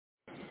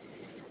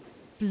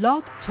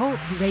Blog Talk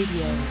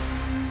Radio.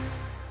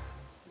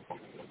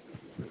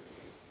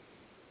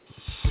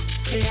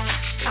 Chaos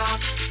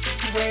Talk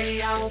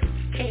Radio,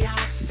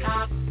 Chaos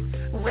Talk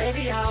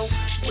Radio,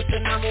 with the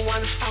number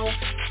one host,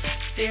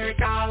 Derrick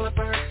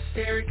Oliver.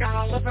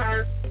 Chaos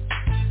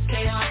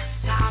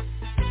Talk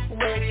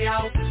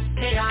Radio,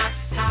 Chaos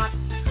Talk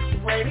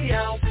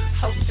Radio,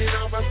 hosted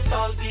over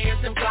 4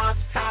 years in Blog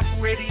Talk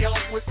Radio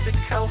with the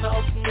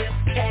co-host Miss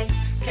K.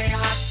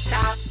 Chaos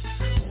Talk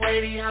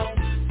Radio,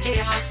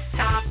 Chaos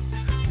Talk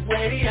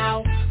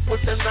Radio,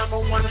 with the number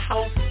one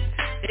host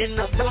in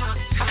the Blog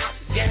Talk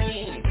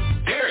game,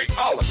 Derrick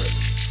Oliver,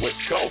 with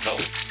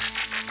co-host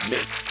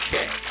Miss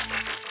K.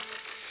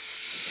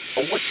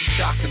 What you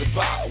talking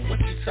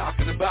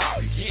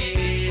about?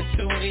 Yeah,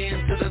 tune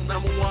in to the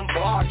number one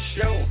blog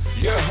show.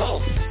 Your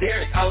host,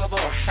 Derrick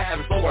Oliver, has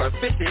over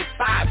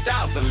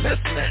 55,000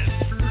 listeners.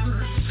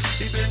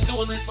 He's been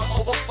doing this for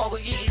over 4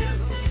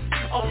 years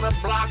on the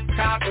Blog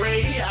Talk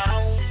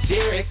Radio.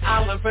 Derrick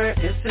Oliver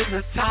is in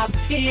the top 10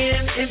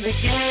 in the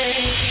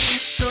game.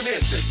 Tune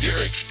in to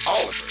Derrick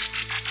Oliver.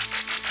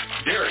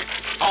 Derrick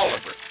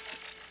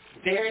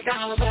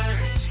Oliver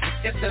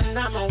is the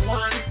number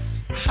one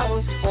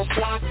host for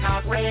Blog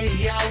Talk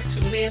Radio.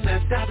 Tune in to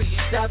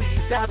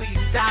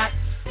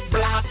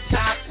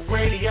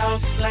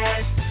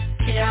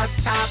www.blogtalkradio.com/Chaos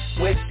Talk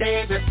with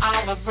David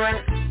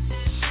Oliver,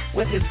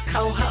 with his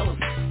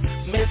co-host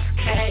Miss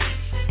K,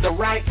 the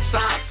right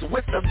socks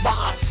with the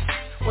boss,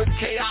 with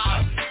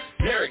Chaos.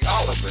 Derrick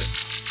Oliver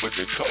with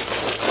his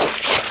co-host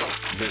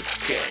Miss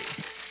K.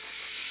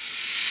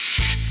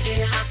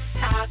 Chaos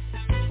Talk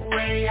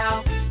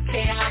Radio,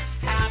 Chaos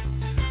Talk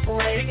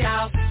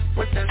Radio,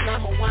 with the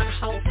number one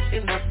host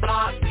in the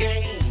blog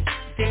game,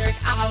 Derrick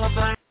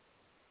Oliver.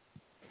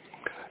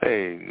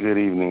 Hey, good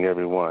evening,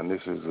 everyone.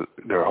 This is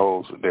their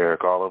host,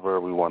 Derrick Oliver.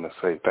 We want to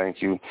say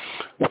thank you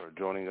for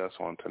joining us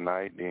on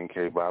tonight,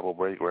 D&K Bible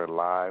Break. We're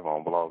live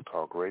on Blog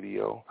Talk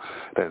Radio.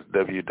 That's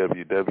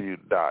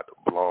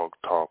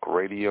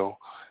www.blogtalkradio.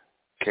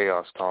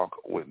 Chaos Talk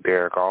with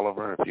Derrick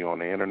Oliver. If you're on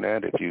the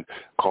internet, if you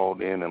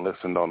called in and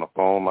listened on the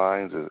phone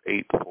lines, it's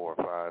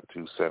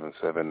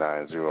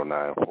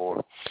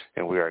 845-277-9094.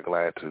 And we are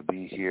glad to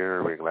be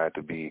here. We're glad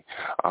to be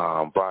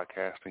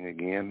broadcasting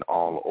again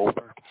all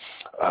over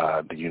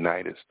the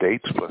United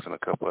States, plus in a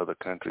couple other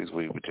countries.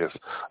 We would just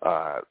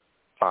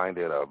find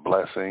it a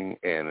blessing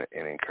and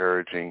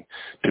encouraging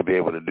to be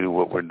able to do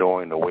what we're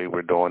doing, the way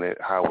we're doing it,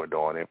 how we're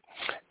doing it.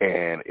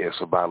 And it's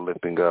about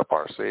lifting up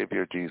our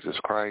Savior, Jesus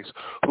Christ,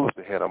 who's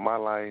the head of my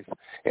life.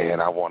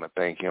 And I want to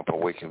thank him for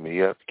waking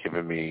me up,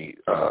 giving me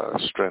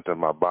strength in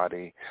my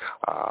body,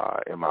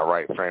 in my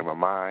right frame of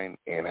mind,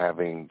 and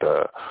having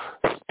the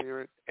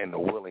spirit and the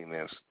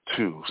willingness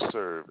to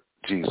serve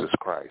Jesus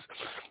Christ.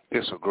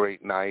 It's a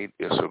great night.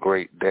 It's a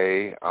great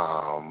day.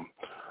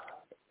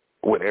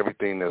 With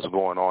everything that's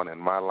going on in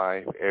my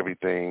life,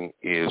 everything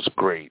is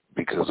great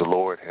because the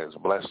Lord has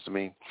blessed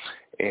me.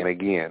 And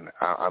again,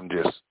 I'm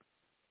just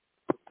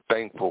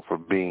thankful for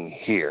being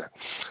here.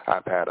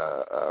 I've had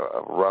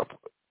a rough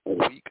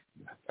week,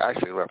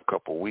 actually a rough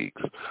couple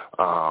weeks,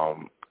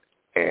 and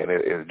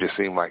it just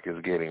seemed like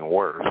it's getting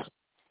worse.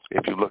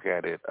 If you look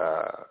at it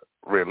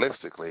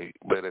realistically,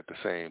 but at the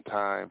same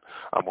time,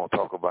 I'm going to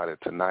talk about it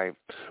tonight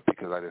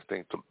because I just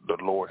think the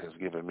Lord has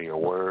given me a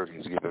word.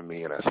 He's given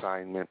me an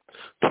assignment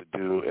to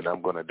do, and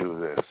I'm going to do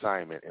the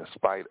assignment in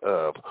spite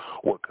of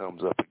what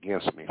comes up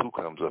against me, who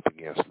comes up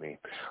against me.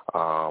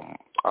 I'm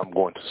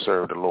going to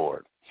serve the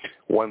Lord.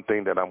 One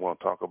thing that I'm going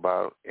to talk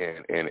about,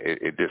 and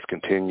it just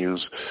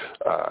continues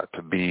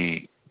to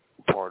be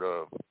part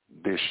of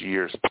this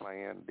year's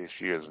plan, this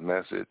year's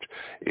message,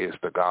 is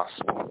the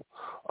gospel.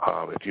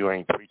 If you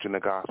ain't preaching the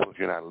gospel, if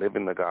you're not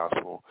living the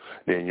gospel,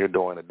 then you're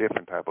doing a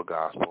different type of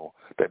gospel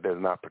that does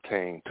not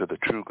pertain to the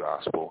true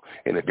gospel.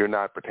 And if you're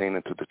not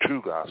pertaining to the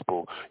true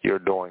gospel, you're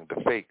doing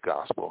the fake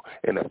gospel.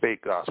 And the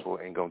fake gospel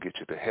ain't going to get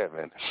you to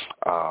heaven.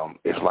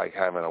 It's like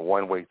having a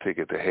one-way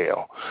ticket to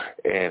hell.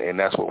 And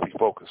that's what we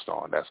focused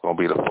on. That's going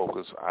to be the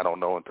focus. I don't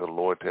know until the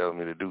Lord tells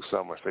me to do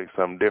something or say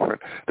something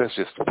different. That's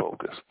just the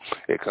focus.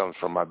 It comes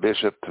from my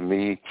bishop to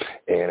me,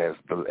 and as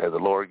the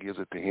Lord gives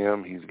it to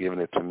him, he's giving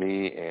it to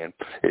me, and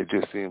it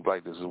just seems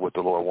like this is what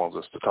the Lord wants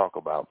us to talk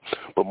about.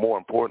 But more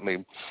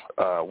importantly,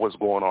 what's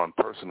going on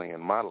personally in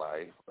my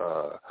life,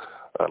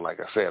 like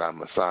I said,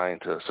 I'm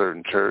assigned to a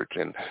certain church,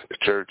 and the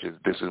church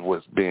this is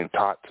what's being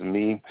taught to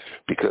me,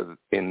 because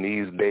in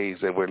these days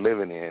that we're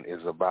living in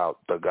is about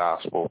the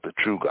gospel, the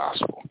true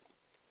gospel.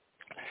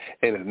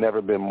 And it's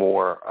never been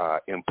more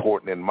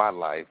important in my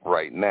life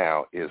right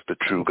now is the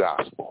true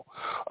gospel.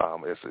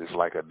 It's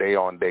like a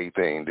day-on-day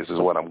thing. This is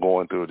what I'm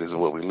going through. This is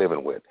what we're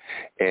living with.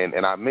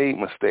 And I made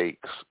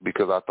mistakes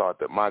because I thought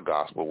that my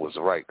gospel was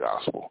the right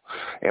gospel.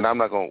 And I'm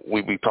not going to,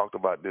 we talked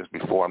about this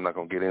before. I'm not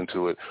going to get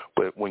into it.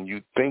 But when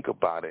you think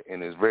about it,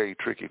 and it's very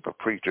tricky for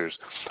preachers,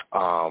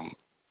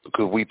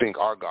 because we think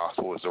our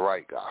gospel is the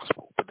right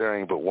gospel. But there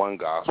ain't but one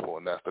gospel,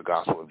 and that's the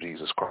gospel of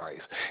Jesus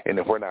Christ. And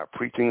if we're not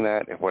preaching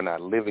that, if we're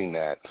not living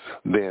that,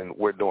 then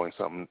we're doing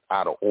something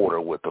out of order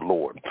with the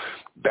Lord.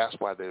 That's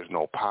why there's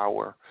no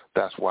power.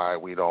 That's why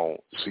we don't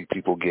see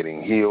people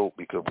getting healed,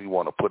 because we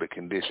want to put a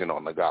condition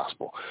on the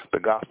gospel. The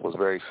gospel is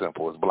very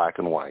simple. It's black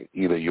and white.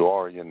 Either you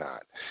are or you're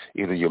not.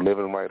 Either you're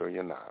living right or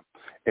you're not.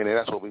 And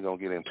that's what we're going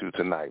to get into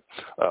tonight.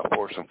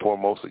 First and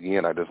foremost,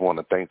 again, I just want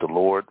to thank the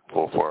Lord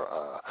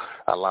for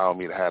allowing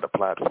me to have a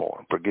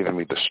platform, for giving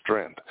me the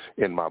strength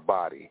in my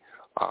body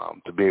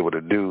to be able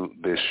to do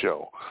this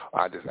show.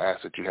 I just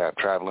ask that you have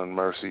traveling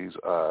mercies,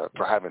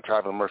 for having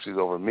traveling mercies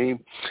over me,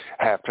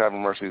 have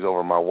traveling mercies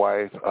over my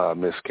wife,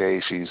 Miss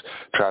Kay. She's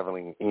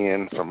traveling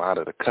in from out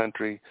of the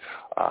country.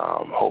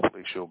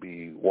 Hopefully she'll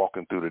be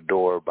walking through the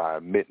door by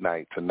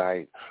midnight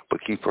tonight, but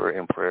keep her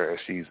in prayer as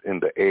she's in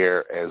the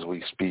air as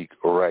we speak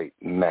right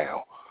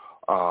now.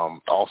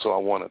 Also, I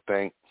want to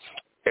thank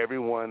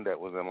everyone that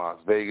was in Las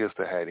Vegas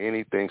that had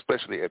anything,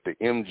 especially at the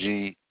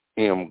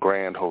MGM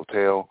Grand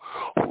Hotel,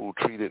 who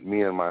treated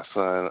me and my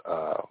son.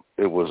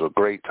 It was a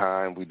great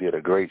time. We did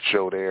a great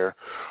show there.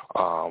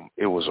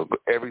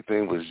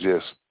 Everything was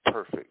just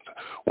perfect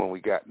when we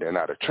got there.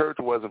 Now, the church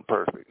wasn't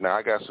perfect. Now,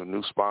 I got some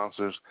new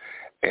sponsors,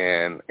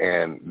 and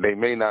they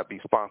may not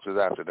be sponsors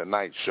after the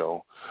night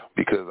show,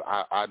 because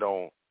I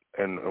don't.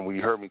 And we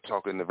heard me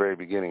talk in the very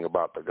beginning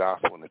about the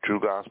gospel and the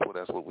true gospel.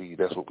 That's what we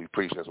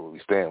preach. That's what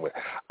we stand with.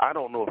 I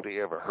don't know if they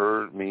ever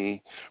heard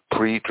me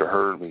preach or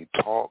heard me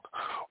talk,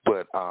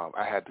 but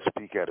I had to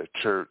speak at a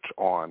church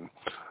on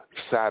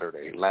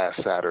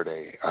last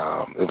Saturday.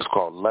 It was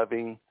called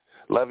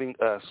Loving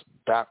Us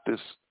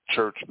Baptist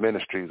Church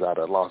Ministries out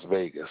of Las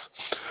Vegas,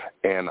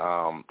 and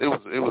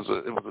it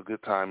was a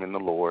good time in the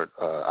Lord.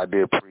 I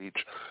did preach.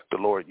 The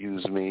Lord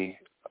used me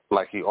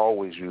like he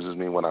always uses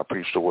me when I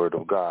preach the word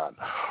of God.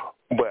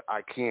 But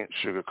I can't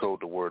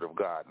sugarcoat the word of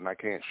God, and I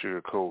can't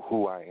sugarcoat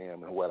who I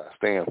am and what I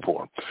stand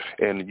for.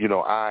 And,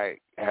 I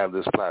have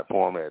this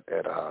platform at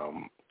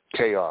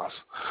Chaos.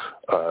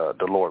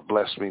 The Lord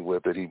blessed me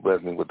with it. He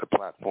blessed me with the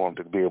platform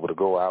to be able to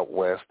go out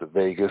west to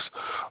Vegas,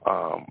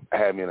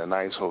 had me in a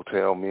nice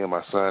hotel. Me and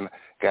my son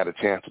got a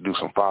chance to do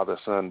some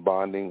father-son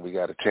bonding. We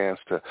got a chance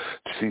to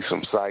see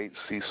some sights,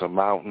 see some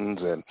mountains,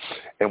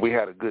 and we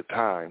had a good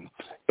time.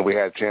 And we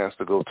had a chance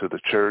to go to the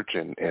church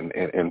and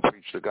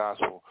preach the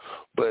gospel.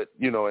 But,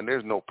 and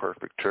there's no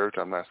perfect church.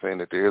 I'm not saying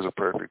that there is a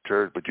perfect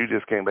church, but you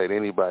just can't let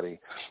anybody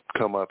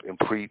come up and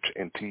preach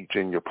and teach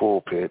in your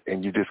pulpit,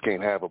 and you just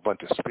can't have a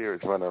bunch of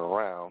spirits running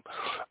around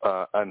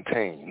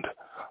untamed.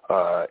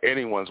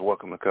 Anyone's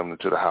welcome to come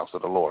into the house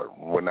of the Lord.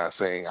 I'm not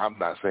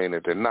saying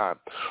that they're not,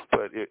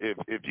 but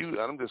if you,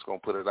 I'm just going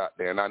to put it out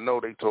there, and I know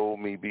they told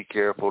me, be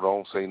careful,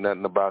 don't say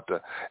nothing about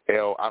the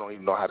L. I don't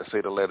even know how to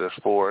say the letters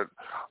for it,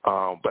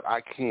 but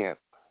I can't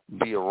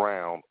be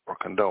around or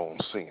condone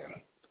sin.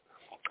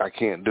 I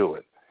can't do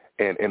it.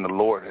 And the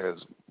Lord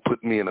has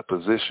put me in a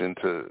position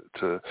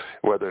to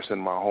whether it's in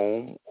my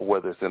home or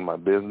whether it's in my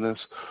business,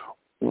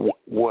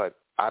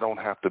 I don't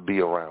have to be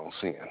around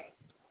sin.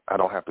 I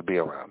don't have to be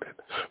around it.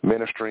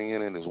 Ministering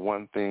in it is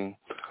one thing.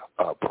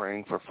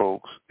 Praying for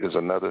folks is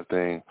another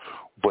thing.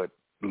 But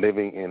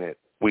living in it,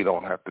 we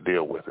don't have to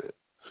deal with it.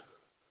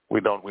 We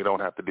don't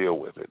have to deal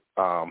with it.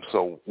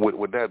 So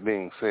with that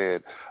being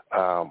said,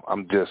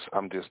 I'm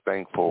just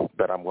thankful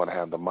that I'm going to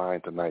have the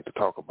mind tonight to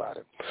talk about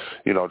it.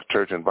 The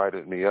church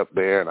invited me up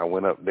there, and I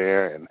went up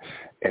there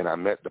and I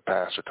met the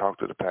pastor,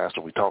 talked to the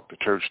pastor. We talked the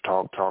church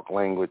talk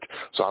language.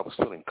 So I was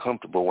feeling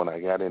comfortable when I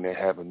got in there,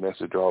 have a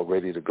message all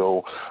ready to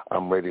go.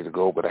 I'm ready to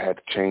go, but I had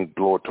to change.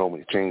 The Lord told me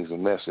to change the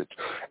message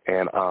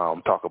and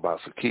talk about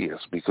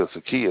Zacchaeus, because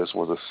Zacchaeus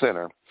was a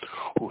sinner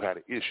who had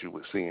an issue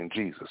with seeing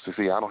Jesus. You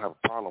see, I don't have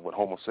a problem with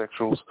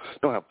homosexuals.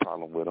 Don't have a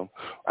problem with them.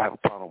 I have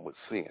a problem with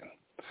sin.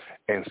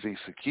 And see,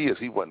 Zacchaeus,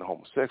 he wasn't a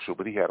homosexual,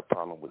 but he had a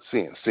problem with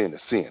sin. Sin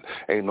is sin.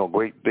 Ain't no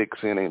great big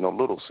sin, ain't no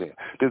little sin.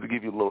 Just to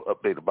give you a little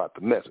update about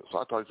the message. So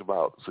I talked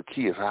about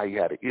Zacchaeus, how he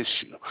had an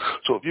issue.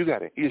 So if you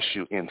got an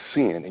issue in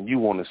sin and you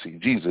want to see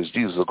Jesus,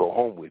 Jesus will go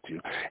home with you.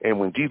 And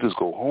when Jesus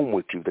go home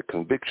with you, the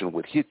conviction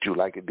would hit you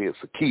like it did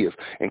Zacchaeus,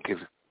 and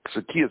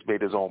Zacchaeus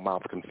made his own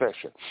mouth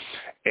confession.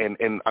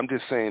 And I'm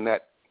just saying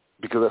that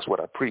because that's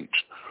what I preach.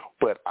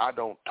 But I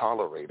don't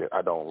tolerate it.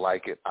 I don't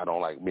like it. I don't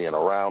like being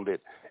around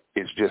it.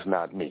 It's just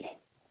not me.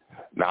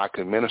 Now, I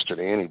can minister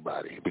to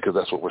anybody because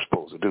that's what we're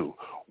supposed to do.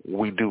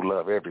 We do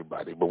love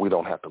everybody, but we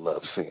don't have to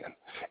love sin.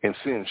 And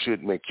sin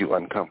should make you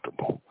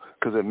uncomfortable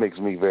because it makes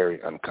me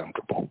very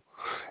uncomfortable.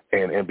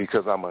 And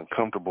because I'm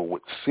uncomfortable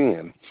with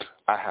sin,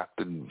 I have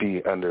to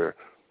be under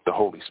the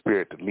Holy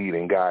Spirit to lead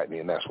and guide me,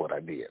 and that's what I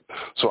did.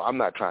 So I'm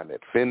not trying to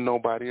offend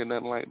nobody or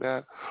nothing like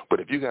that, but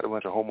if you got a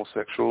bunch of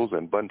homosexuals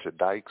and a bunch of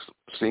dykes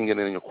singing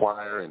in your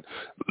choir and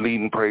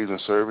leading praise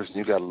and service, and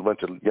you got a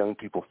bunch of young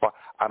people,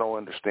 I don't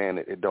understand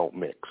it. It don't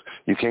mix.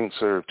 You can't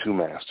serve two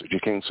masters. You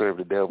can't serve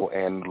the devil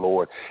and the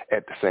Lord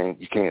at the same.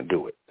 You can't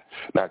do it.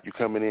 Now, if you're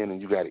coming in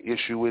and you got an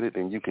issue with it,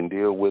 then you can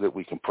deal with it.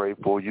 We can pray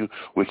for you.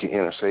 We can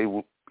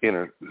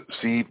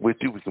intercede with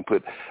you. We can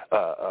put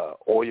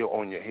oil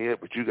on your head,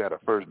 but you got to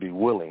first be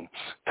willing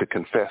to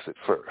confess it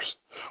first.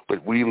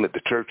 But we let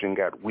the church and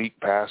got weak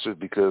pastors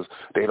because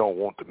they don't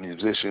want the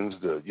musicians.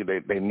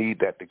 They need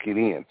that to get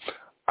in.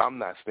 I'm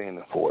not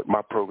standing for it.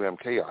 My program,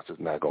 Chaos, is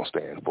not going to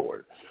stand for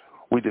it.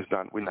 We're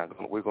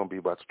going to be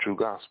about the true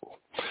gospel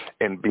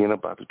and being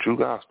about the true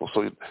gospel.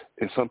 So,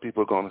 and some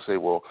people are going to say,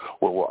 well,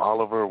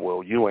 Oliver,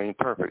 you ain't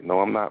perfect. No,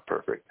 I'm not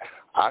perfect.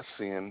 I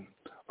sin.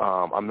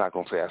 I'm not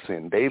going to say I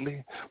sin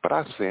daily, but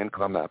I sin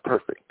because I'm not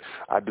perfect.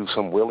 I do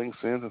some willing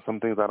sins and some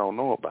things I don't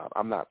know about.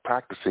 I'm not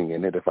practicing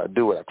in it. If I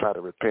do it, I try to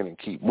repent and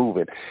keep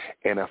moving.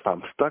 And if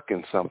I'm stuck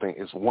in something,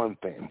 it's one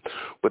thing.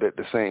 But at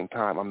the same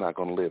time, I'm not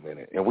going to live in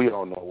it. And we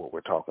all know what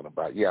we're talking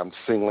about. Yeah, I'm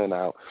singling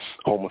out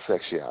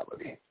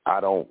homosexuality.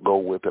 I don't go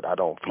with it. I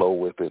don't flow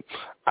with it.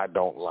 I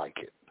don't like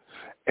it.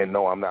 And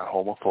no, I'm not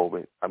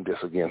homophobic. I'm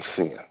just against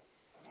sin.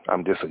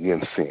 I'm just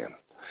against sin.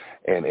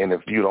 And if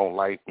you don't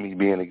like me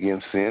being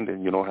against sin,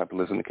 then you don't have to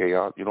listen to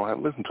Chaos. You don't have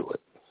to listen to it.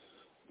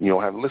 You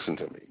don't have to listen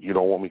to me. You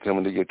don't want me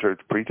coming to your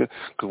church preaching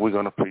because we're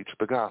going to preach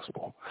the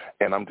gospel.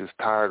 And I'm just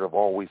tired of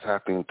always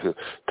having to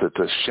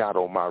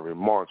shadow my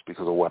remarks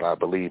because of what I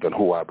believe and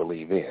who I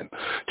believe in.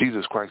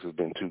 Jesus Christ has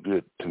been too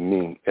good to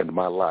me in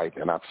my life,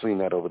 and I've seen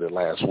that over the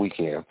last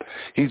weekend.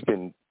 He's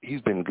been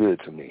good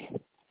to me.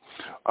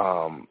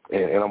 And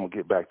I'm going to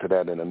get back to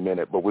that in a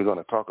minute, but we're going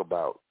to talk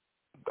about,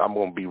 I'm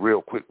going to be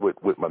real quick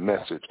with my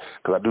message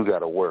because I do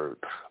got a word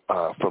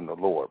from the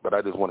Lord. But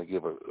I just want to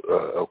give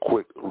a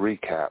quick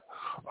recap.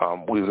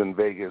 We was in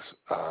Vegas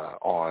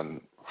on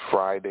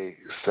Friday,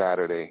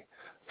 Saturday,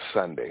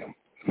 Sunday.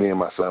 Me and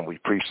my son, we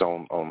preached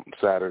on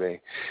Saturday.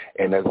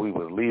 And as we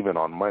was leaving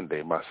on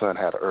Monday, my son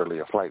had an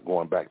earlier flight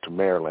going back to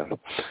Maryland.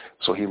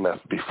 So he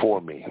left before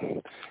me.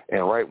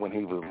 And right when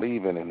he was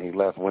leaving and he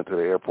went to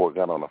the airport,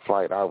 got on a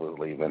flight, I was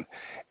leaving,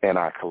 and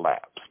I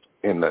collapsed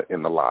in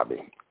the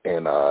lobby.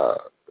 And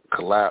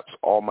collapse,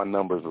 all my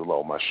numbers are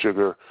low. My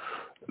sugar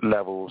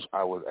levels,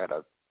 I was at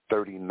a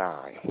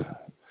 39.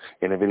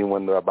 And if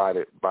anyone knows about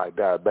it by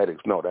diabetics,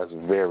 no, that's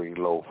very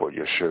low for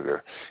your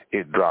sugar.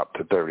 It dropped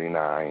to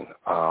 39.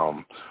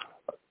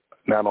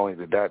 Not only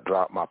did that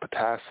drop, my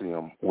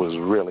potassium was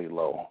really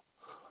low,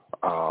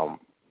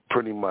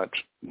 pretty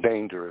much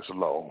dangerous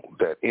low,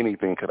 that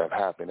anything could have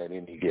happened at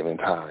any given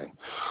time.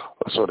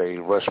 So they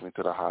rushed me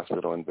to the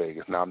hospital in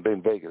Vegas. Now, I'm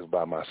in Vegas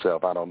by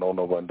myself. I don't know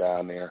no one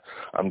down there.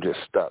 I'm just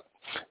stuck.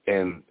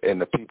 And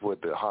the people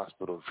at the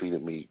hospital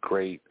treated me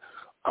great.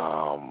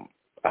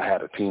 I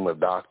had a team of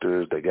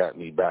doctors that got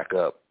me back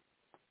up.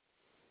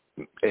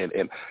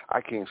 And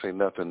I can't say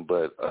nothing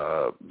but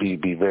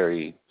be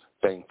very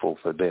thankful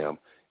for them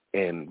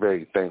and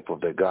very thankful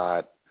that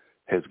God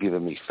has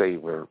given me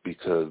favor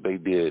because they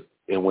did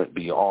and went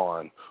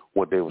beyond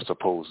what they were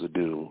supposed to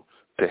do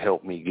to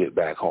help me get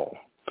back home.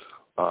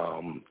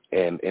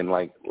 And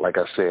like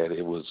I said,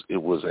 it was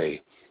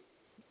a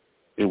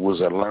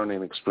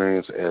learning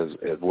experience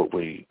as what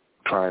we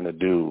trying to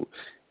do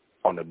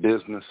on the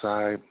business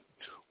side,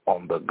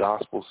 on the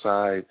gospel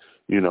side.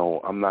 You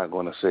know, I'm not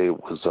going to say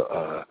it was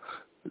a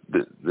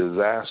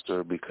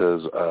disaster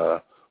because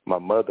my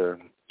mother,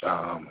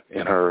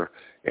 in her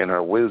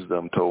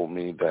wisdom, told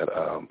me that,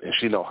 and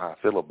she know how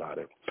I feel about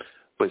it.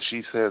 But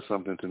she said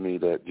something to me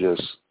that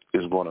just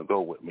is going to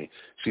go with me.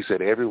 She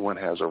said, everyone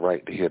has a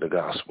right to hear the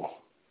gospel.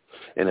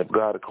 And if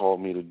God had called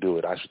me to do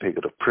it, I should take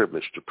it a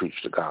privilege to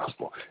preach the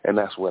gospel. And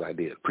that's what I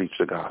did, preach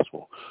the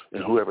gospel.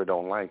 And whoever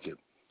don't like it,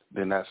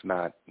 then that's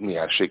not me.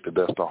 I shake the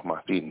dust off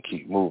my feet and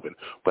keep moving.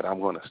 But I'm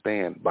going to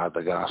stand by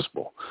the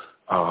gospel.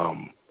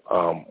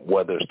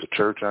 Whether it's the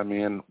church I'm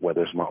in,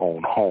 whether it's my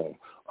own home,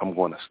 I'm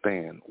going to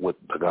stand with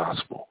the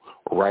gospel.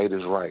 Right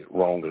is right,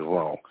 wrong is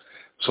wrong.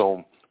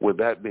 So with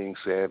that being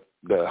said,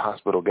 the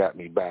hospital got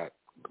me back,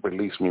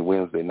 released me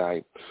Wednesday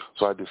night.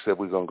 So I just said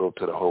we're going to go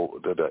to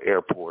the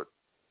airport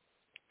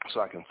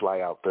so I can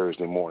fly out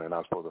Thursday morning. I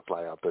was supposed to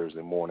fly out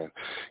Thursday morning,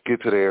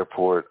 get to the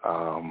airport,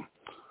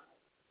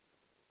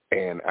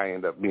 and I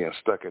ended up being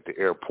stuck at the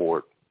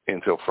airport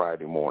until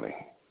Friday morning.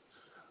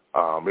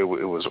 It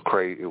was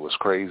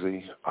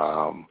crazy.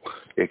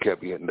 It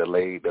kept getting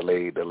delayed,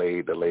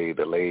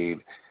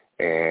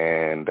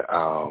 and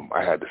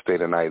I had to stay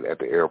the night at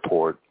the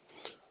airport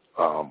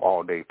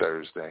all day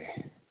Thursday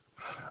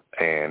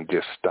and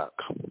just stuck.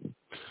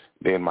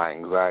 Then my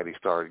anxiety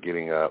started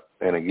getting up,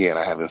 and again,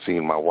 I haven't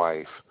seen my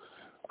wife.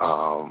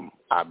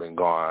 I've been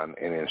gone,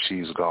 and then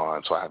she's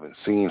gone, so I haven't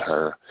seen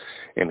her,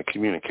 and the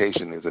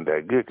communication isn't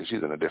that good because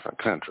she's in a different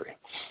country.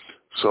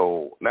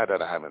 So now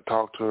that I haven't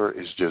talked to her,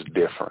 it's just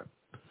different.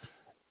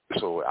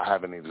 So I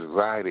have an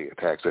anxiety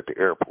attacks at the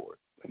airport,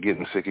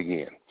 getting sick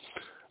again.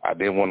 I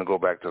didn't want to go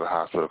back to the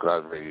hospital because I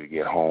was ready to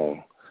get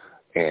home.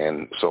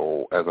 And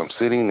so as I'm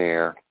sitting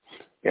there,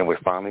 and we're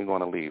finally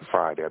going to leave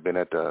Friday, I've been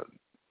at the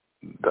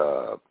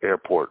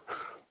airport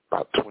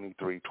about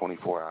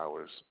 24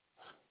 hours.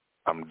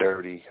 I'm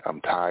dirty.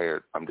 I'm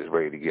tired. I'm just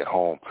ready to get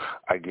home.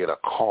 I get a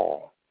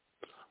call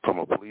from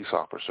a police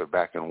officer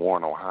back in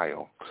Warren,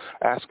 Ohio,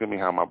 asking me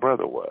how my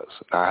brother was.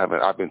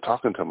 I've been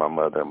talking to my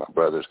mother and my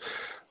brothers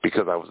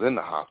because I was in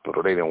the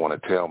hospital, they didn't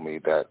want to tell me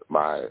that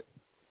my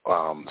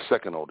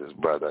second oldest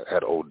brother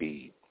had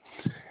OD'd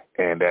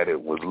and that it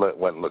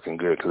wasn't looking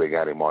good because they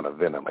got him on a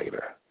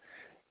ventilator.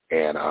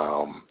 And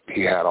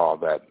he had all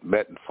that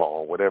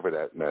methanol, whatever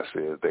that mess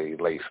is, they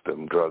laced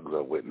them drugs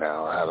up with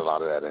now. I had a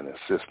lot of that in his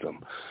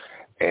system.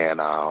 And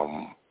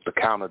the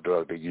counter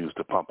drug they used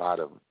to pump out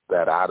of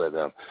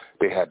them,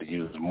 they had to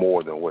use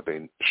more than what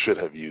they should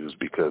have used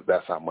because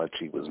that's how much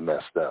he was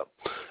messed up.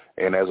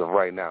 And as of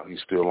right now,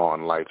 he's still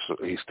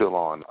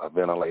on a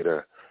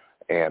ventilator.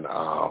 And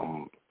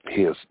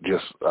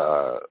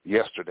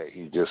yesterday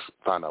he just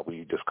found out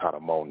he just caught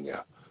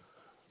pneumonia.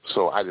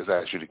 So I just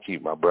ask you to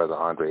keep my brother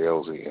Andre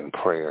Elsie in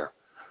prayer.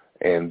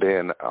 And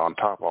then on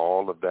top of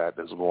all of that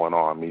that's going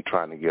on, me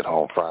trying to get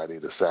home Friday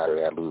to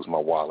Saturday, I lose my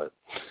wallet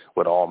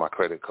with all my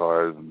credit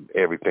cards,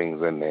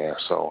 everything's in there.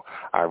 So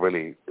I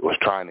really was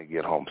trying to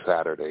get home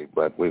Saturday,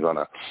 but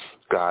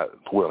God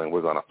willing,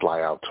 we're going to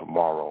fly out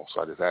tomorrow.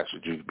 So I just ask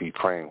you to be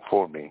praying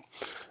for me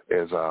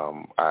as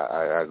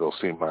I go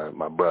see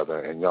my brother.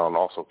 And y'all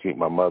also keep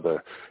my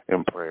mother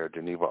in prayer,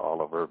 Geneva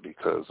Oliver,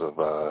 because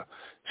of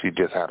she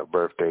just had a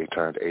birthday,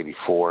 turned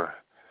 84,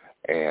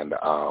 and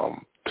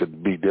to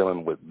be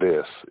dealing with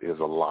this is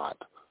a lot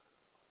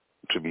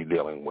to be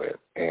dealing with.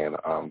 And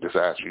just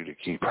ask you to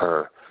keep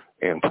her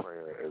in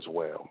prayer as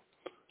well.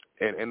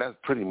 And that's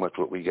pretty much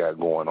what we got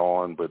going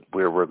on, but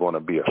we're going to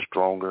be a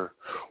stronger,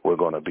 we're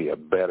going to be a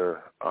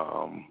better,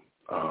 I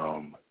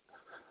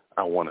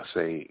want to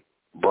say,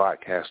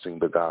 broadcasting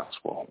the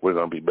gospel. We're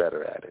going to be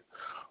better at it.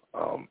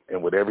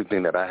 And with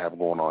everything that I have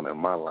going on in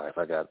my life,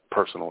 I got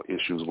personal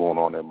issues going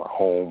on in my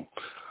home.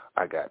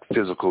 I got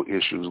physical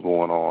issues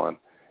going on.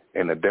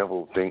 And the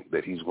devil thinks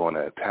that he's going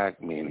to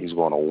attack me and he's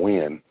going to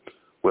win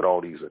with all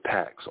these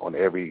attacks on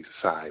every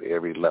side,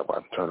 every level.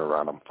 I turn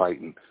around, I'm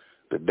fighting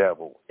the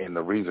devil. And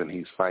the reason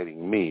he's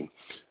fighting me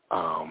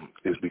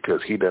is because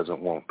he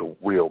doesn't want the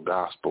real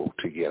gospel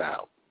to get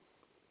out.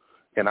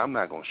 And I'm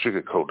not going to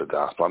sugarcoat the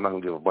gospel. I'm not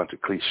going to give a bunch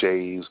of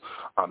cliches.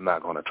 I'm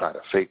not going to try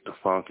to fake the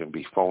funk and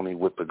be phony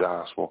with the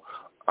gospel.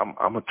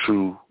 I'm a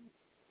true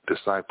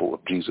disciple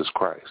of Jesus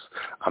Christ.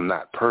 I'm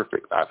not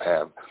perfect.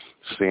 I've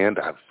sinned.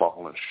 I've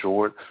fallen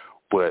short.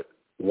 But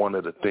one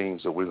of the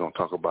things that we're going to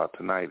talk about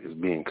tonight is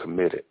being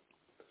committed.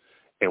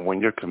 And when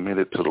you're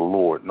committed to the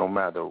Lord, no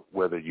matter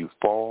whether you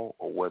fall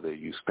or whether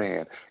you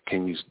stand,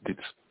 can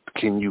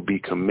you be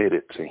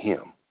committed to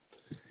him?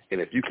 And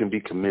if you can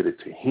be committed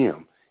to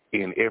him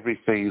in every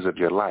phase of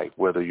your life,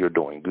 whether you're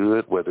doing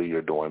good, whether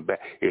you're doing bad,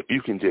 if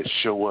you can just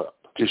show up,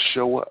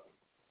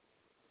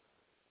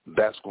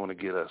 that's going to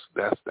get us,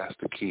 that's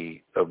the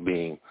key of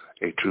being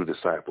a true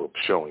disciple, of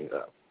showing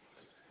up.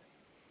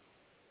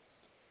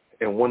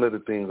 And one of the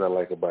things I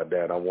like about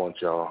that, I'm going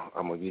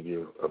to give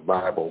you a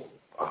Bible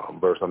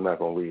verse. I'm not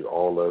going to read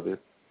all of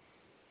it,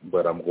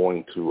 but I'm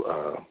going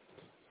to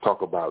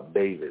talk about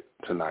David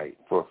tonight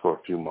for a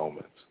few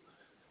moments.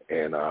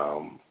 And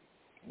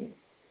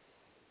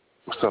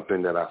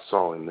something that I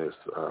saw in this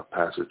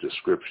passage of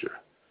Scripture,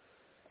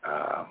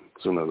 as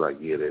soon as I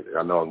get it,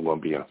 I know I'm going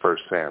to be in 1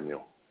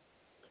 Samuel.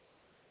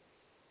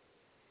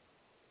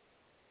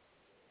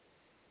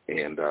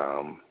 And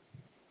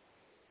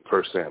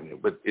 1 Samuel.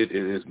 But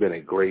it has been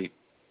a great,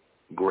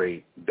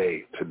 great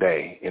day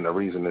today. And the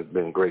reason it's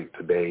been great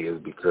today is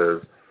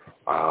because,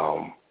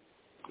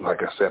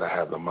 like I said, I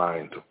have the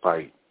mind to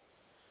fight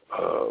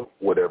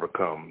whatever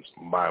comes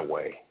my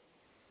way,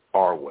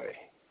 our way.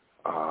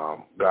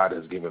 God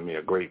has given me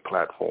a great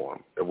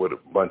platform with a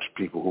bunch of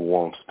people who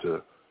wants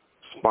to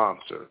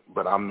sponsor,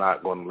 but I'm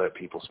not going to let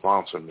people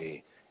sponsor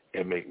me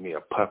and make me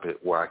a puppet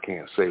where I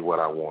can't say what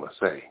I want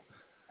to say.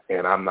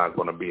 And I'm not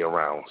going to be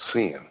around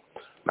sin.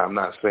 Now, I'm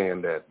not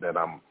saying that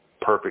I'm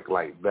perfect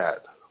like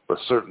that, but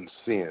certain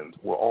sins,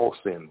 well, all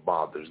sin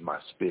bothers my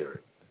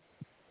spirit.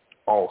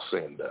 All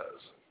sin does.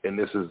 And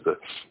this is the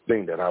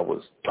thing that I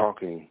was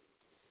talking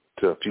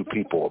to a few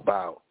people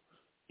about,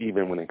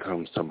 even when it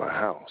comes to my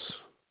house.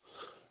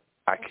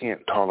 I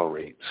can't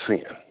tolerate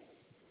sin.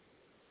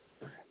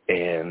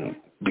 And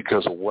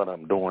because of what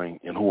I'm doing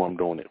and who I'm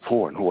doing it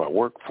for and who I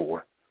work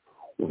for,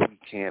 we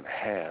can't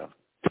have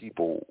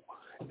people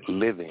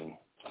living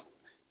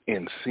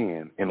in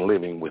sin and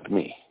living with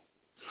me.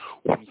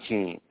 We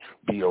can't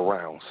be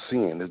around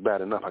sin. It's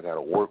bad enough I got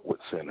to work with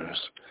sinners,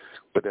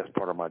 but that's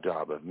part of my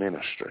job of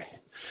ministry.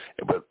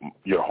 But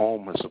your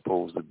home is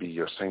supposed to be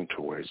your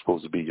sanctuary. It's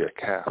supposed to be your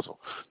castle.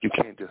 You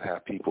can't just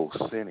have people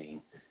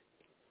sinning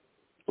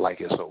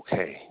like it's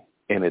okay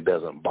and it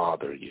doesn't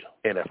bother you.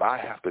 And if I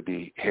have to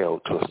be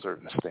held to a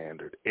certain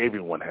standard,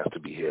 everyone has to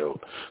be held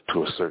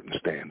to a certain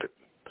standard.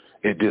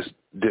 It just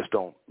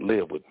don't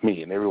live with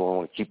me, and everyone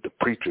want to keep the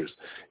preachers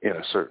in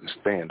a certain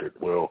standard.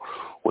 Well,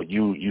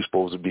 you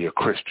supposed to be a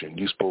Christian.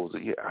 You supposed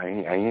to, yeah, I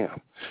am.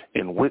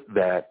 And with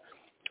that,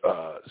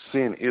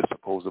 sin is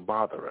supposed to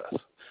bother us.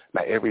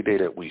 Now, every day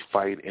that we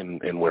fight,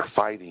 and we're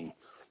fighting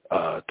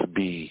to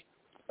be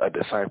a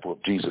disciple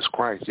of Jesus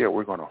Christ, yeah,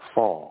 we're going to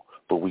fall,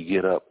 but we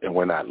get up and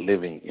we're not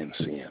living in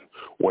sin.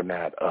 We're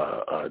not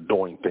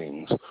doing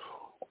things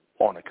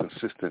on a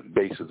consistent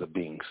basis of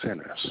being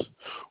sinners,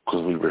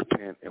 because we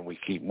repent and we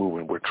keep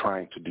moving. We're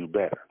trying to do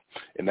better.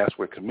 And that's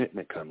where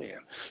commitment come in.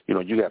 You know,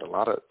 you got a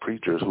lot of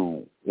preachers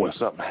who, when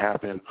something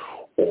happened,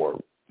 or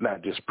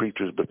not just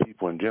preachers, but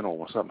people in general,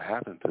 when something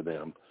happened to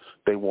them,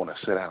 they want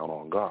to sit down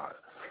on God.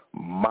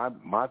 My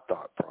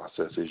thought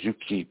process is you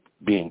keep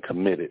being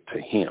committed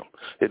to him.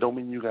 It don't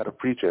mean you got to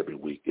preach every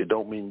week. It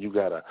don't mean you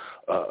got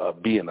to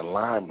be in the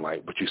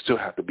limelight, but you still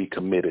have to be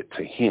committed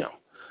to him.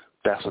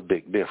 That's a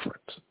big difference.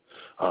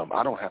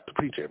 I don't have to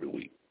preach every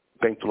week.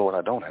 Thank the Lord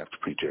I don't have to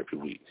preach every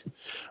week.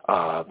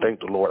 Thank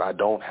the Lord I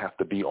don't have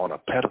to be on a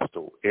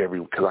pedestal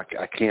because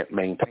I can't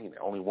maintain it.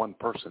 Only one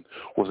person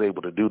was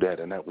able to do that,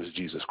 and that was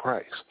Jesus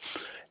Christ.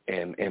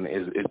 And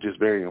it's just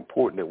very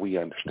important that we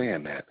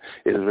understand that.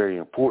 It is very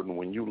important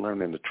when you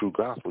learn in the true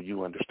gospel,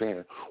 you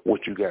understand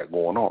what you got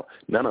going on.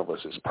 None of us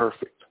is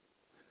perfect.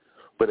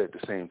 But at the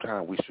same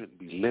time, we shouldn't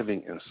be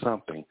living in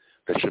something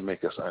that should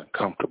make us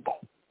uncomfortable.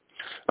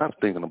 I was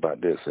thinking about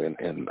this,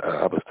 and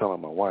I was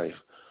telling my wife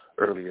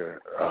earlier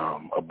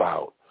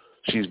about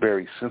she's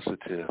very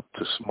sensitive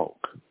to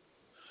smoke.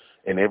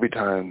 And every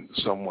time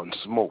someone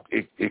smokes,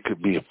 it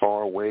could be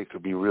far away, it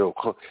could be real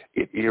close.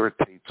 It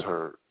irritates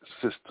her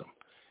system.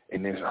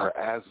 And then her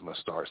asthma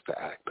starts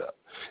to act up.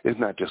 It's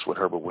not just with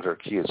her, but with her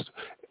kids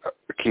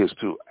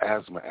too.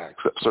 Asthma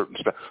acts up.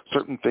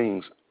 Certain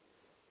things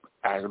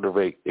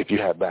aggravate if you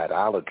have bad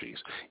allergies.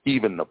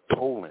 Even the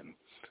pollen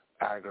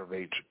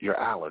aggravates your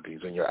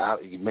allergies, and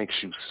it makes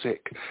you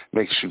sick,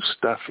 makes you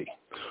stuffy.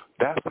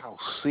 That's how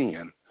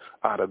sin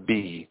ought to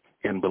be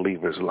in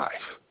believers' life.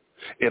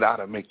 It ought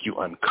to make you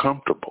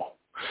uncomfortable.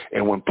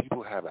 And when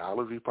people have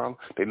allergy problems,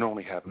 they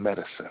normally have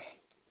medicine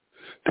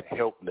to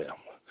help them.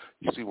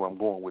 You see where I'm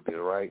going with it,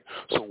 right?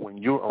 So when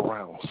you're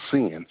around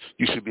sin,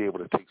 you should be able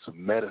to take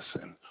some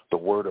medicine, the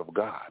Word of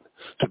God,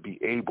 to be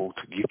able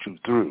to get you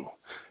through.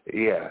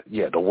 Yeah,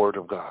 the Word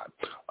of God.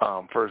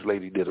 First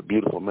Lady did a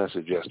beautiful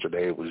message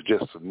yesterday. It was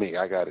just for me.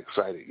 I got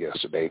excited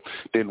yesterday.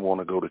 Didn't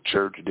want to go to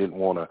church. Didn't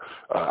want to.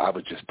 I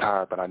was just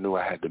tired, but I knew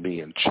I had to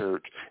be in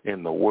church.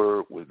 And the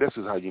Word, this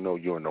is how you know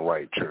you're in the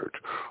right church.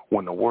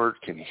 When the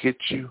Word can hit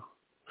you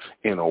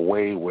in a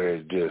way where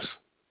it just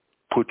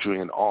put you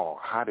in awe.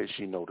 How did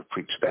she know to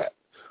preach that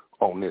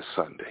on this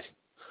Sunday?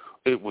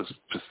 It was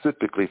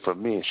specifically for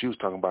me, and she was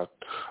talking about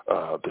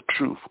the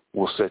truth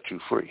will set you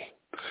free.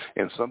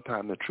 And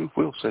sometimes the truth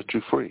will set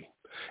you free.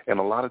 And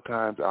a lot of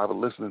times I was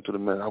listening to the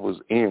man, I was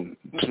in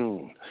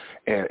tune,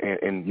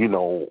 and you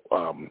know,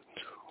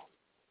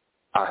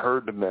 I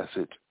heard the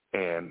message,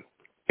 and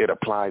it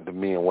applied to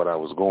me and what I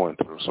was going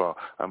through. So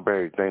I'm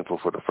very thankful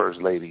for the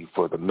First Lady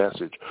for the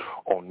message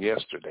on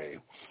yesterday.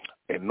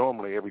 And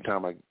normally every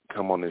time I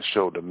come on this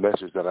show, the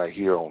message that I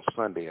hear on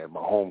Sunday at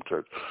my home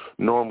church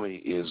normally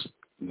is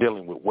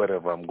dealing with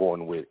whatever I'm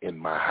going with in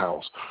my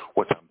house,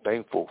 which I'm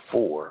thankful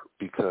for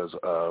because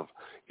of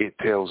it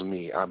tells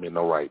me I'm in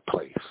the right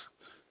place.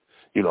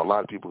 You know, a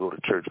lot of people go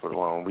to church for the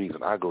wrong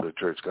reason. I go to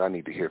church because I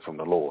need to hear from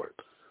the Lord.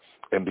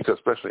 And because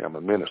especially I'm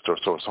a minister,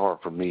 so it's hard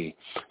for me,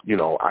 you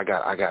know,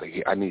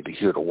 I need to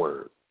hear the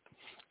word.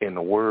 And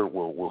the word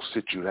will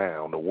sit you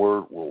down. The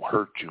word will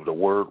hurt you. The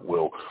word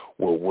will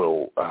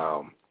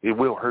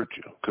hurt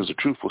you because the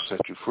truth will set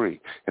you free.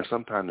 And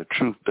sometimes the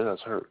truth does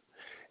hurt.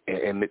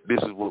 And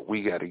this is what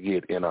we got to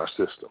get in our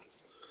system.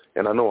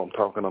 And I know I'm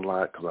talking a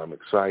lot because I'm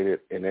excited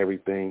and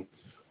everything.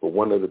 But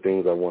one of the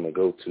things I want to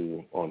go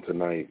to on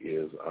tonight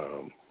is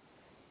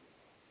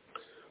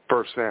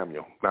 1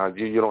 Samuel. Now,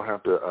 you don't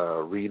have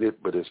to read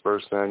it, but it's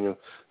 1 Samuel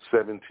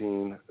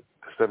 17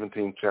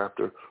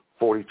 chapter,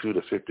 42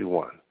 to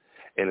 51.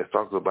 And it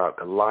talks about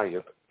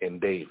Goliath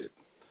and David.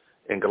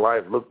 And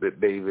Goliath looked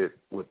at David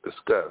with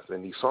disgust,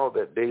 and he saw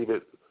that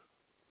David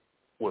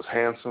was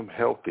handsome,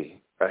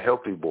 healthy, a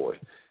healthy boy.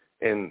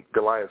 And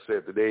Goliath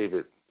said to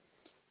David,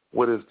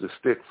 "What is the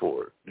stick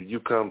for? Do you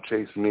come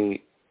chase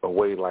me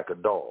away like a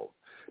dog?"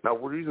 Now,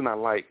 the reason I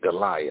like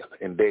Goliath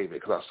and David,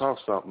 because I saw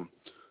something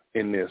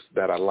in this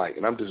that I like.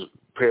 And I'm just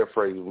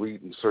paraphrasing,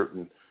 reading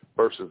certain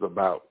verses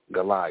about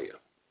Goliath.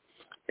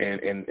 And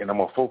I'm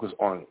going to focus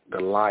on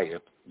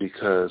Goliath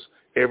because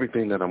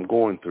everything that I'm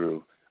going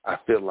through, I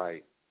feel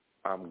like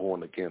I'm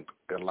going against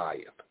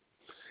Goliath.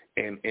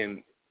 And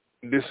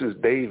this is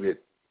David.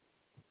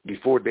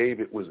 Before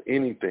David was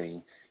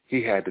anything,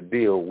 he had to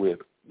deal with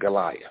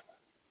Goliath.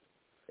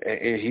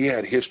 And he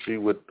had history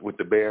with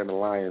the bear and the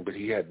lion, but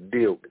he had to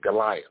deal with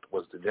Goliath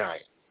was the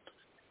giant.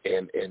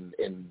 And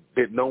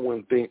did no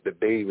one think that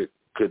David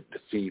could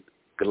defeat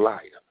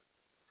Goliath?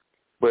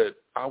 But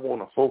I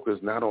want to focus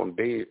not on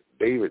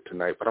David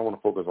tonight, but I want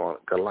to focus on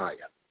Goliath.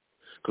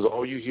 Because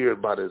all you hear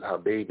about is how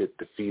David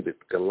defeated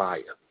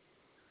Goliath.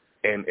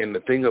 And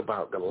the thing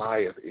about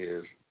Goliath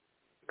is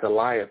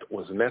Goliath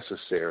was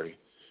necessary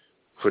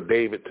for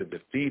David to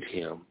defeat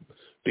him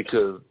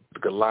because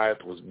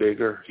Goliath was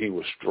bigger, he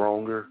was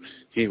stronger,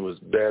 he was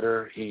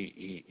better,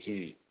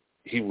 he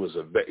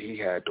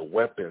had the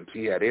weapons,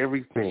 he had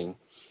everything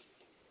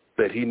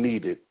that he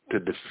needed to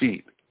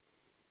defeat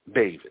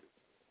David.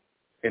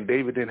 And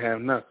David didn't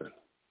have nothing.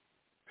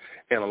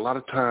 And a lot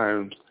of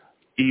times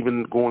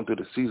Even going through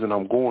the season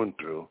I'm going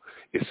through,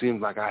 it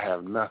seems like I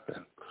have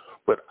nothing.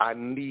 But I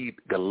need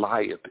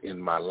Goliath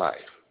in my life.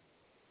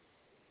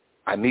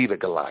 I need a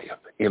Goliath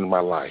in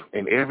my life.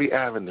 In every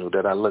avenue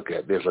that I look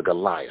at, there's a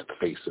Goliath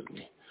facing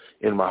me.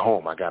 In my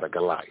home, I got a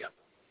Goliath.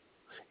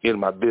 In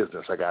my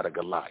business, I got a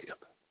Goliath.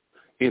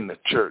 In the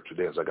church,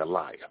 there's a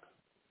Goliath.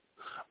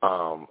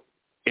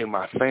 In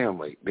my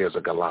family, there's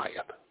a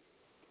Goliath.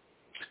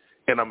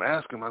 And I'm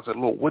asking myself,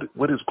 Lord,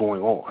 what is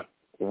going on?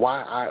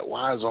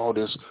 Why is all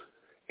this?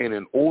 And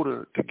in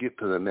order to get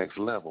to the next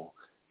level,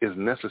 it's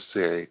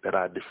necessary that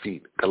I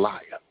defeat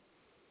Goliath.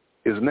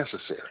 It's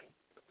necessary.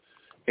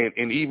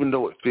 And even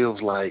though it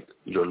feels like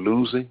you're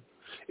losing,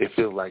 it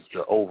feels like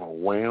you're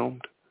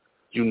overwhelmed,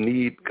 you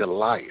need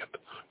Goliath.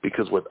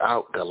 Because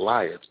without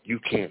Goliath, you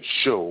can't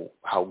show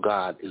how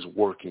God is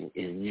working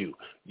in you.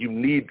 You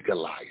need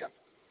Goliath.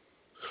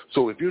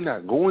 So if you're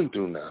not going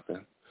through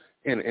nothing,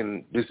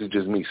 and this is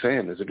just me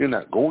saying this, if you're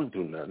not going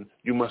through nothing,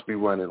 you must be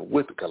running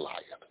with Goliath.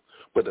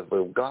 But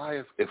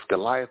if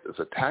Goliath is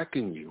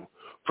attacking you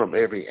from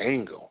every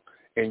angle,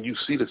 and you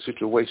see the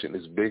situation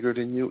is bigger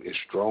than you, is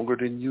stronger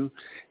than you,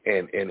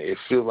 and it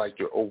feels like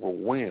you're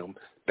overwhelmed,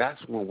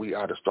 that's when we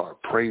ought to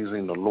start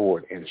praising the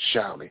Lord and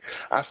shouting.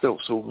 I felt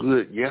so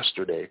good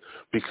yesterday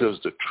because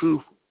the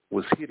truth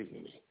was hitting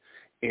me.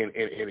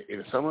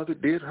 And some of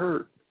it did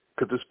hurt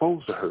because it's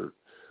supposed to hurt.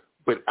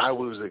 But I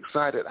was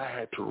excited. I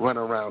had to run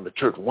around the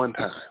church one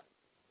time.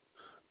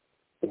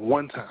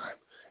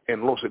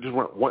 And the Lord said,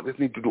 just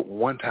need to do it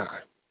one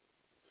time.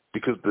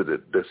 Because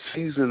the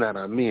season that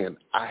I'm in,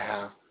 I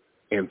have,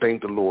 and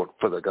thank the Lord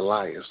for the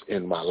Goliaths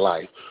in my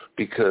life,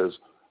 because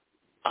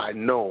I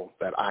know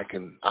that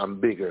I'm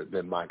bigger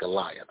than my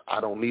Goliath. I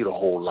don't need a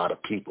whole lot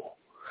of people.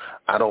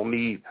 I don't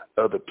need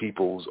other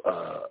people's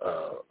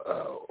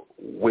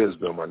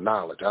wisdom or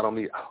knowledge.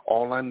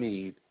 All I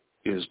need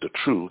is the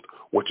truth,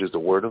 which is the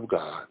word of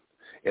God.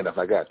 And if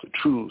I got the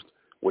truth,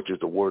 which is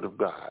the word of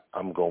God,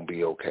 I'm going to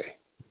be okay.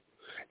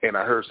 And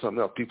I heard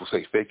something else. People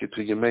say, fake it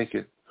till you make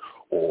it.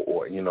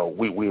 Or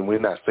we're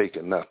not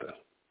faking nothing.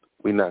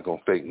 We're not going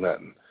to fake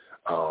nothing.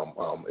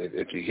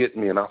 If you hit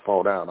me and I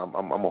fall down, I'm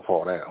going to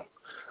fall down.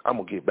 I'm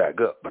going to get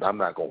back up, but I'm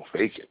not going to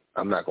fake it.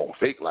 I'm not going to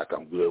fake like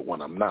I'm good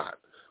when I'm not.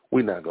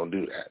 We're not going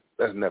to do that.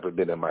 That's never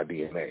been in my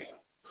DNA.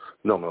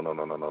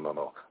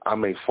 No. I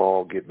may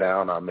fall, get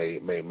down. I may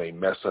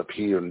mess up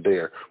here and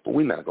there, but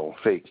we're not going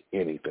to fake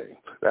anything.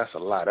 That's a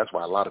lie. That's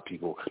why a lot of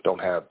people don't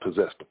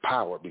possess the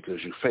power, because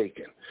you're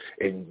faking.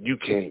 And you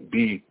can't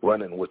be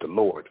running with the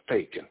Lord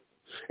faking.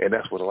 And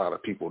that's what a lot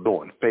of people are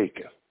doing,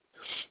 faking.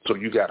 So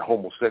you got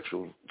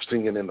homosexuals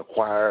singing in the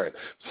choir and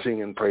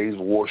singing praise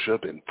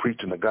worship and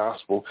preaching the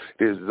gospel.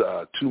 There's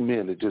 2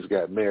 men that just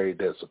got married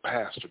that's a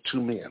pastor,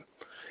 2 men.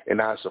 And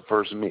now it's the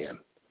first men.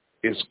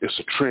 It's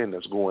a trend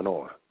that's going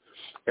on.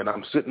 And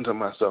I'm sitting to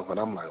myself and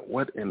I'm like,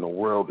 what in the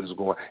world is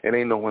going on? And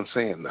ain't no one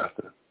saying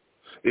nothing.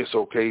 It's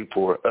okay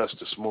for us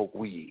to smoke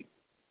weed.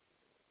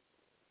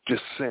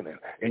 Just sinning.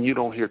 And you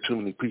don't hear too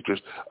many preachers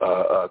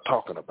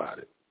talking about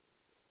it.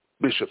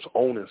 Bishops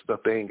owning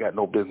stuff they ain't got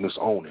no business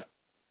owning.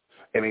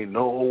 And ain't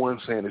no one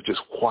saying, it's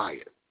just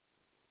quiet.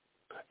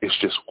 It's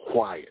just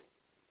quiet.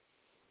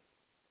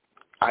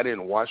 I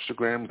didn't watch the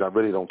Grammys. I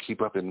really don't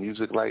keep up in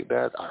music like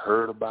that. I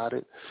heard about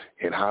it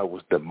and how it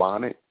was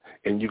demonic.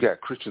 And you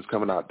got Christians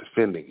coming out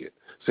defending it,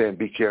 saying,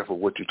 be careful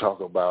what you talk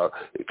about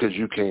because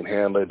you can't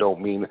handle it.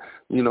 Don't mean it.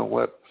 You know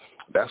what?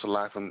 That's a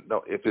lie from,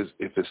 no, if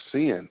it's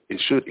sin, it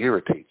should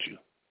irritate you.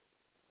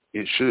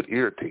 It should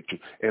irritate you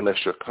unless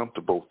you're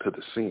comfortable to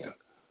the sin.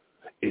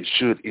 It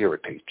should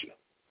irritate you.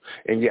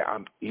 And, yeah,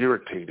 I'm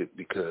irritated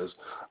because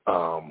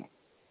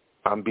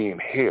I'm being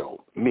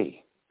held,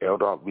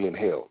 L-Dog being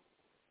held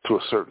to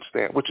a certain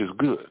standard, which is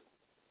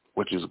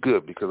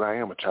good because I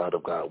am a child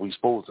of God. We're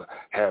supposed to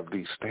have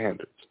these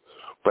standards.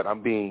 But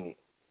I'm being,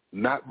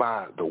 not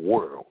by the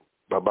world,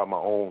 but by my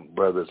own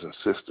brothers and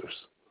sisters,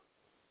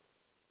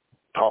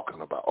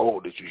 talking about, oh,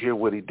 did you hear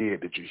what he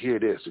did? Did you hear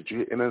this?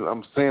 And then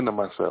I'm saying to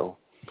myself,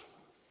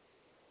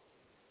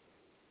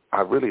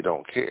 I really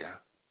don't care.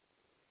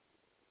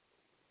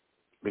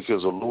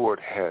 Because the Lord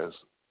has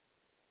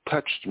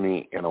touched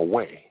me in a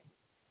way,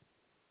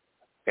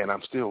 and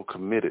I'm still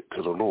committed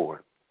to the Lord,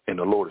 and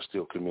the Lord is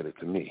still committed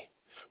to me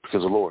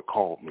because the Lord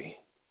called me.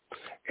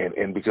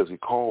 And because he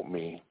called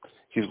me,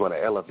 he's going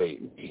to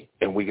elevate me,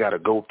 and we got to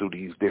go through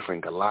these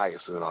different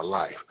Goliaths in our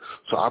life.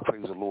 So I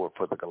praise the Lord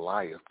for the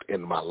Goliath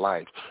in my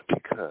life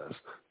because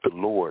the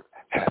Lord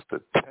has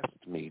to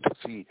test me to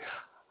see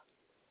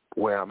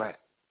where I'm at.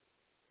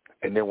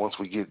 And then once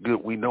we get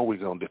good, we know we're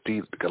going to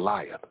defeat the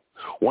Goliath.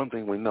 One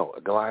thing we know,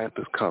 a Goliath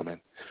is coming,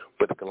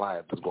 but the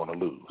Goliath is going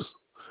to lose.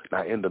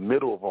 Now, in the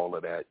middle of all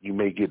of that, you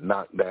may get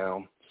knocked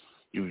down.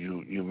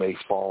 You may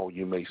fall.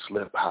 You may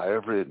slip,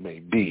 however it may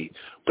be,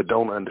 but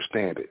don't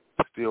understand it.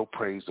 Still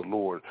praise the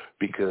Lord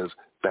because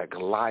that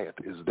Goliath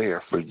is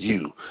there for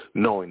you,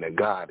 knowing that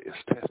God is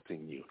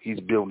testing you. He's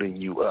building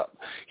you up.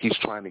 He's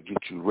trying to get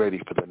you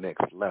ready for the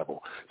next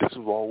level. This is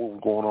all what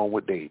was going on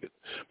with David.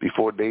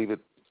 Before David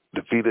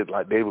defeated,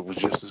 like David was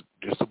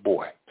just a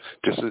boy,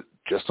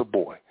 just a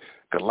boy.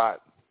 Goliath,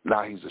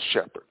 now he's a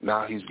shepherd.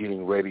 Now he's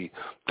getting ready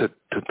to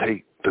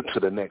take to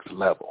the next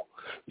level.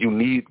 You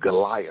need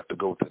Goliath to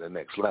go to the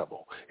next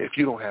level. If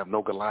you don't have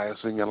no Goliaths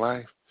in your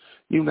life,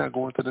 you're not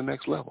going to the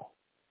next level.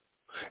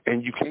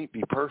 And you can't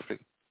be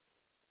perfect.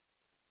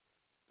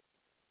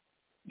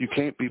 You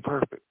can't be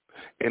perfect.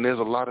 And there's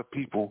a lot of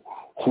people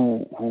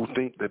who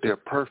think that they're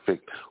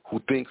perfect,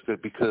 who thinks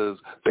that because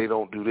they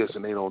don't do this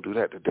and they don't do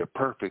that they're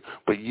perfect,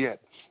 but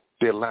yet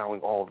they're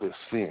allowing all this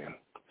sin.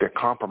 They're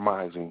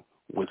compromising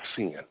with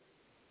sin.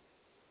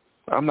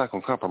 I'm not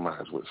going to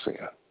compromise with sin.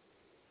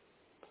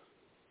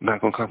 I'm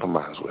not going to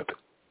compromise with it.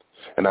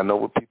 And I know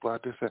what people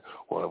out there say,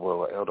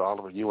 well, Elder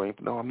Oliver, you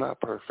ain't. No, I'm not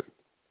perfect.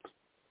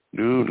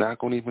 You're not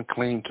going to even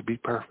claim to be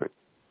perfect.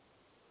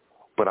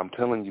 But I'm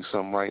telling you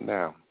something right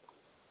now.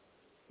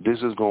 This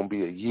is going to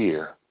be a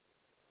year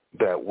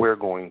that we're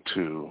going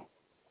to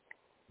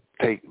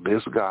take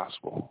this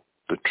gospel,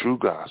 the true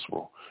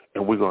gospel,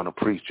 and we're going to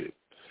preach it.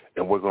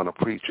 And we're going to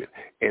preach it.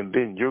 And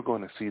then you're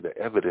going to see the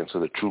evidence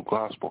of the true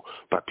gospel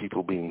by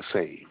people being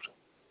saved.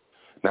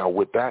 Now,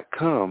 with that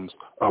comes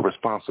a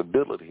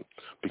responsibility,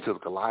 because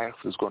Goliath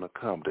is going to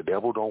come. The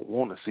devil don't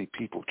want to see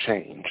people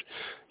change.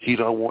 He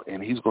don't want,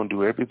 and he's going to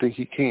do everything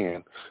he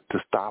can to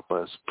stop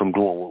us from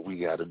doing what we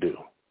got to do.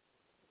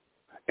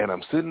 And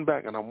I'm sitting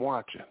back and I'm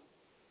watching,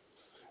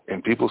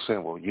 and people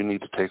saying, well, you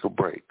need to take a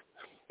break.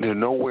 There's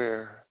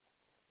nowhere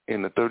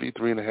in the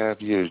 33 and a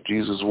half years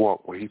Jesus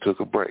walked where he took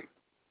a break.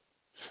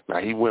 Now,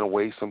 he went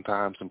away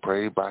sometimes and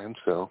prayed by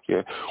himself.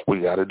 Yeah, we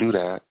got to do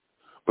that.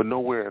 But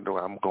nowhere do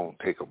I'm going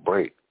to take a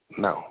break.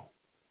 No.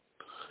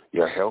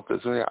 Your health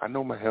is there. I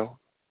know my health.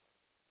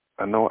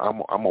 I know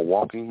I'm a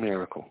walking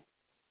miracle.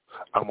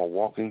 I'm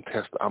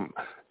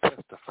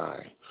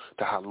testifying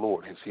to how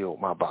Lord has healed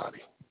my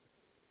body.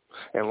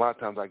 And a lot of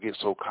times I get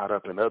so caught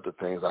up in other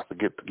things, I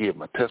forget to give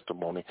my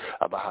testimony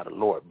about how the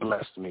Lord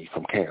blessed me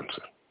from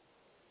cancer.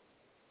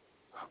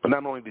 But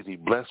not only did he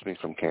bless me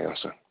from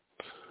cancer,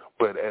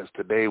 but as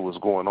today was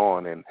going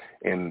on,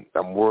 and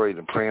I'm worried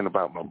and praying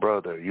about my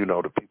brother, you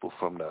know, the people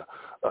from the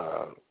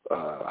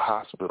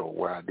hospital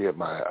where I did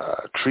my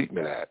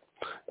treatment at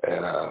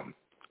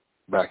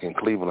back in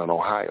Cleveland,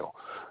 Ohio.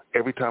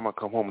 Every time I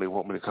come home, they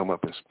want me to come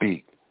up and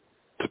speak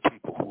to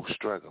people who are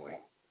struggling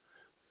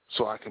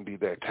so I can be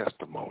their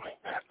testimony,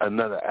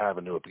 another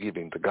avenue of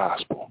giving the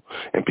gospel.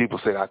 And people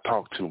say I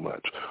talk too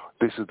much.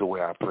 This is the way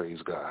I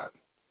praise God.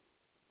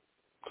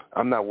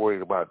 I'm not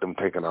worried about them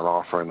taking an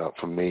offering up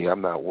from me.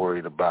 I'm not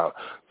worried about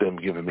them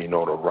giving me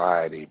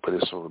notoriety, but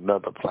it's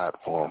another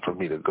platform for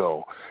me to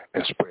go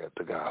and spread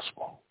the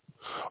gospel.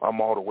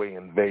 I'm all the way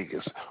in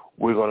Vegas.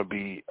 We're going to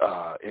be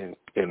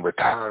in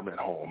retirement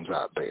homes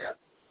out there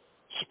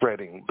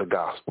spreading the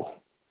gospel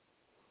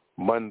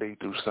Monday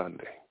through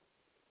Sunday.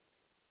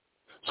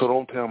 So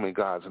don't tell me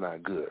God's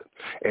not good.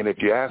 And if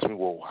you ask me,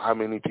 well, how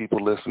many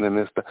people listen to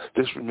this,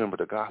 just remember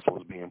the gospel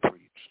is being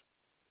preached.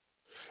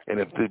 And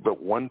if there's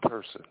but one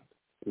person,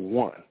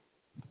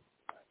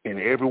 and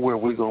everywhere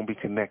we're going to be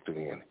connected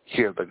in,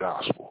 hear the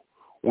gospel,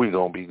 we're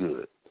going to be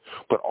good.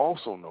 But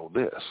also know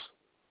this,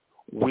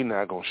 we're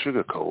not going to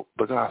sugarcoat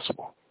the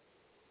gospel.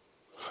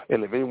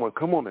 And if anyone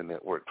come on the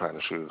network trying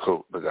to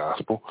sugarcoat the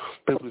gospel,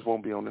 they just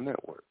won't be on the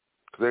network,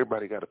 because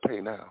everybody got to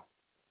pay now.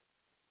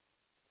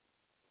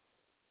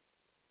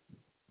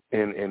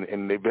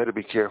 And they better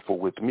be careful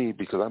with me,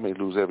 because I may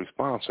lose every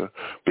sponsor,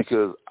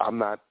 because I'm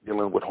not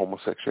dealing with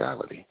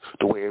homosexuality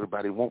the way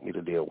everybody want me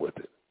to deal with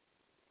it.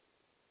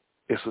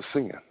 It's a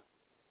sin.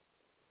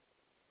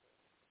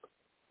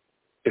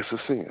 It's a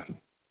sin.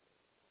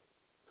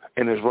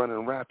 And it's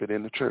running rapid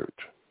in the church.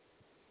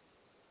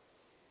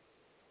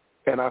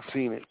 And I've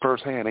seen it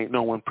firsthand. Ain't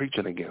no one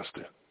preaching against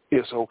it.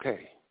 It's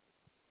okay.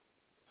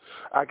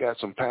 I got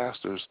some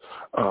pastors,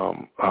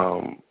 I'm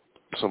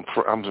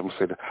going to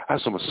say that I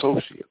have some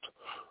associates,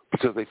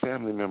 because their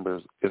family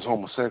members is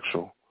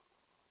homosexual.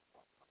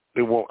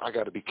 I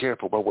got to be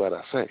careful about what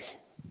I say.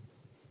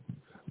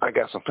 I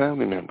got some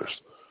family members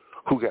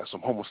who got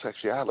some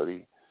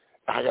homosexuality.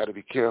 I got to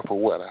be careful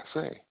what I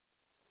say.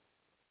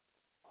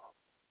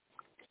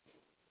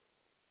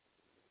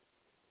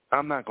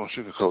 I'm not going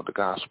to sugarcoat the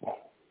gospel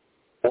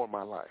or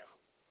my life.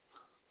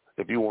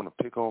 If you want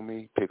to pick on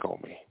me, pick on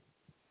me.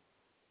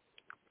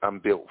 I'm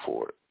built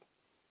for it.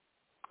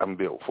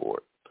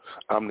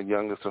 I'm the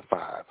youngest of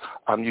 5.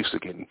 I'm used to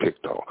getting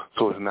picked on,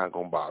 so it's not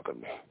going to bother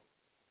me.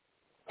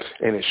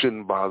 And it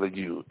shouldn't bother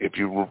you if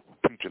you're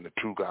preaching the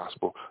true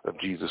gospel of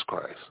Jesus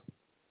Christ.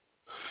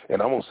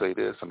 And I'm going to say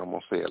this, and I'm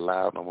going to say it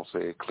loud, and I'm going to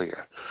say it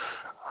clear.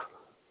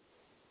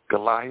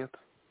 Goliath,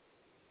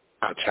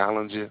 I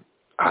challenge it,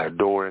 I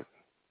adore it,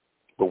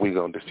 but we're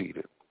going to defeat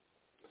it.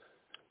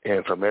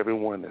 And from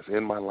everyone that's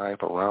in my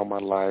life, around my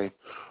life,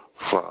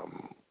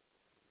 from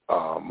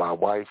my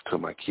wife to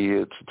my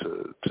kids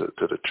to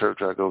the church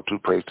I go to,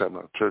 praise time,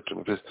 church,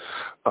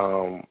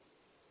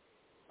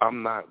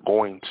 I'm not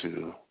going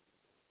to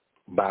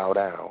bow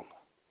down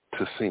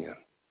to sin,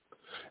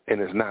 and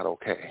it's not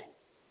okay.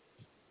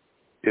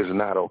 It's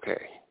not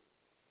okay.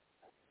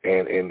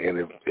 And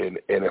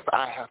if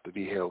I have to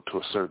be held to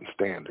a certain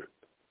standard,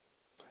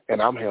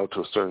 And I'm held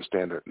to a certain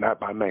standard, not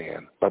by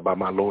man, but by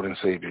my Lord and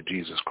Savior,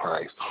 Jesus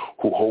Christ,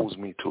 who holds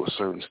me to a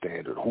certain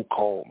standard, who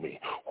called me,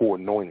 who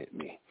anointed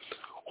me,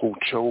 who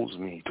chose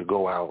me to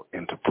go out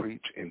and to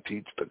preach and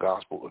teach the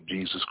gospel of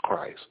Jesus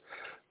Christ.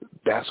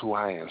 That's who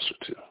I answer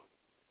to.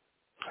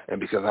 And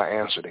because I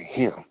answer to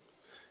him,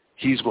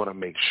 he's going to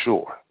make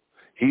sure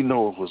he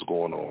knows what's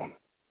going on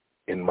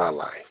in my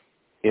life,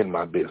 in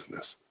my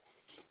business,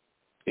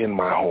 in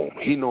my home.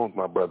 He knows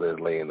my brother is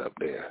laying up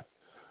there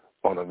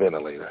on a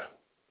ventilator,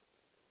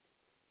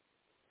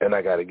 and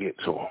I got to get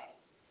to him.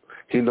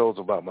 He knows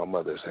about my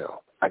mother's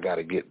health. I got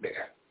to get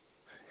there.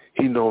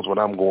 He knows what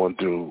I'm going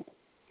through,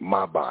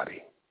 my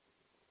body,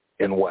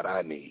 and what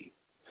I need.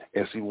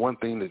 And see, one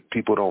thing that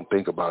people don't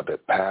think about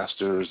that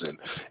pastors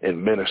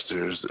and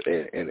ministers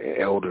and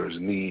elders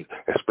need,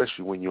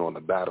 especially when you're on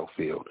the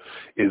battlefield,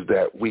 is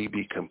that we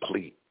be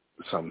complete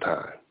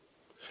sometime.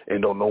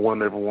 And don't no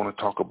one ever want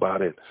to talk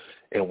about it.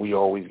 And we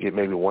always get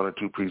maybe one or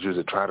two preachers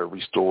that try to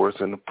restore us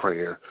in the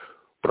prayer.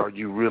 But are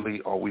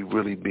we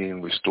really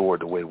being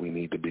restored the way we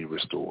need to be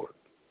restored?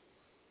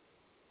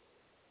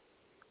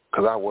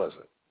 Because I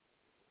wasn't.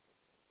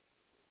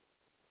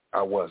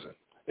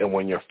 And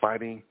when you're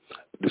fighting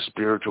the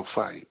spiritual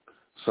fight,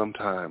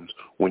 sometimes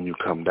when you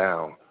come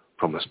down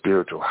from a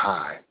spiritual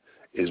high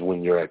is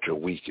when you're at your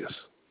weakest.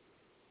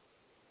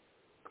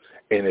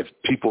 And if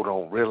people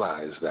don't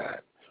realize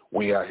that,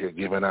 we out here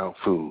giving out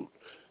food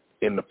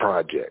in the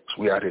projects.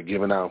 We out here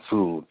giving out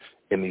food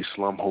in these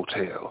slum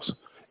hotels.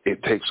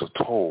 It takes a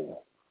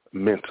toll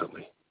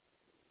mentally.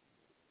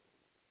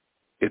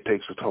 It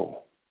takes a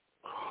toll.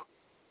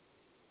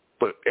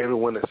 But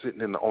everyone that's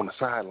sitting on the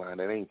sideline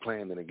that ain't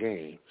playing in the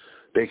game,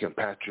 they can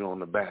pat you on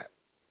the back.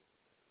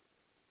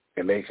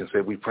 And they can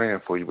say, we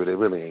praying for you, but they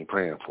really ain't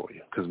praying for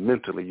you. Because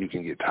mentally you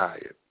can get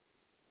tired.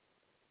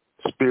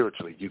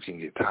 Spiritually you can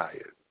get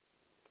tired.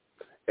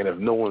 And if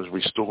no one's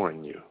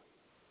restoring you,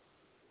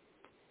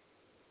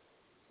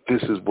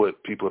 this is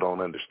what people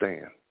don't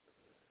understand.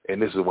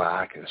 And this is why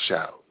I can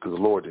shout, because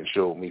the Lord done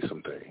showed me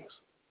some things.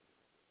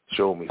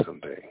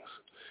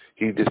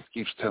 He just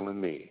keeps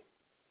telling me,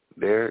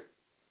 Derrick,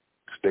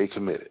 stay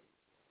committed.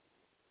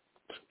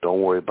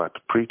 Don't worry about the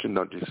preaching.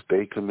 No, just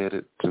stay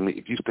committed to me.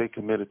 If you stay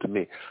committed to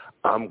me,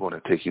 I'm going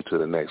to take you to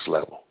the next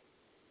level.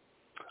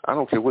 I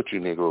don't care what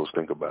you Negroes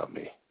think about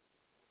me.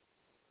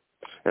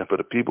 And for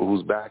the people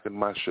who's backing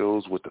my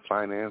shows with the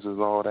finances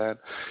and all that,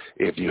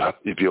 if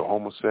you're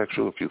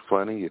homosexual, if you're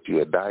funny, if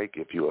you're a dyke,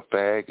 if you're a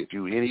fag, if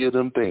you any of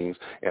them things,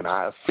 and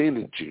I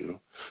offended you,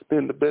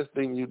 then the best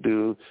thing you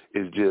do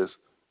is just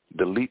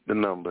delete the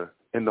number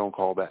and don't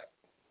call back.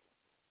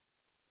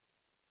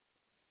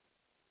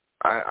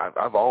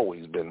 I've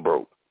always been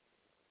broke.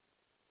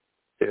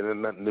 It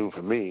ain't nothing new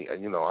for me.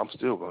 You know, I'm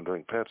still going to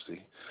drink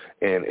Pepsi,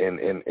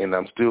 and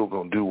I'm still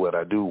going to do what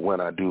I do, when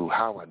I do,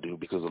 how I do,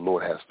 because the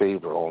Lord has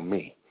favor on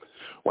me.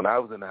 When I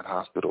was in that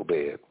hospital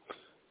bed,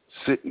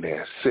 sitting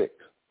there sick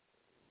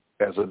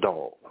as a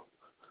dog,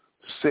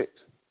 sick,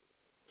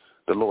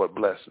 the Lord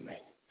blessed me.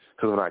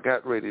 Because when I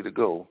got ready to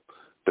go,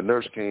 the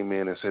nurse came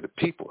in and said,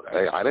 people,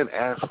 I didn't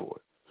ask for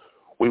it.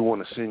 We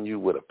want to send you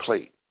with a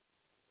plate.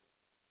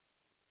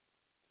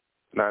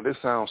 Now, this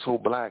sounds so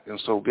black and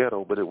so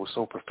ghetto, but it was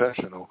so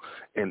professional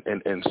and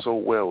so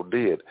well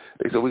did.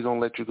 They said, we're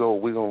going to let you go.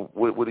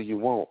 What do you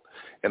want?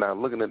 And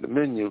I'm looking at the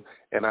menu,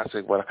 and I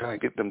said, well, can I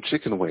get them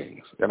chicken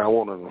wings? And I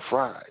wanted them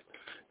fried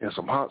and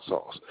some hot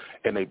sauce.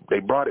 And they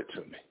brought it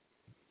to me.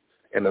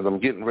 And as I'm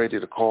getting ready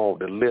to call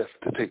the lift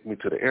to take me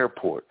to the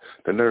airport,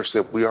 the nurse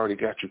said, we already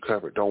got you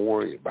covered. Don't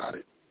worry about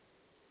it.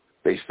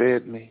 They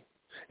fed me.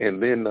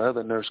 And then the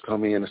other nurse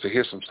come in and said,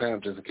 here's some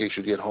sandwiches in case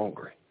you get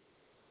hungry.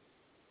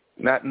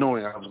 Not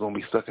knowing I was going to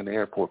be stuck in the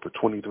airport for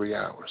 23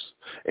 hours.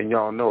 And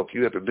y'all know, if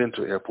you ever been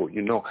to an airport,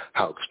 you know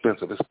how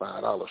expensive it's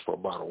 $5 for a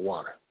bottle of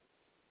water.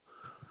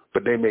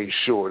 But they made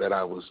sure that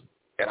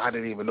and I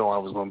didn't even know I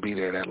was going to be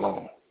there that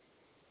long.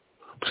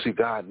 But see,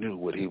 God knew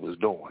what he was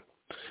doing.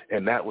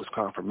 And that was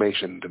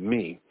confirmation to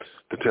me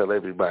to tell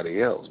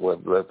everybody else,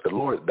 well, if the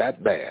Lord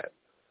that bad,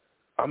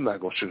 I'm not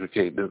going to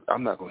sugarcoat this.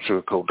 I'm not going to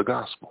sugarcoat the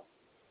gospel.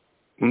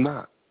 I'm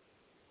not.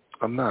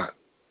 I'm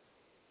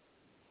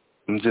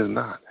just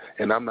not.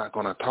 And I'm not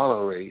going to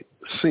tolerate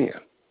sin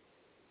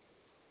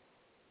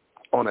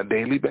on a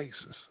daily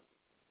basis.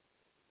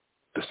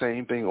 The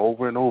same thing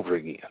over and over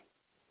again.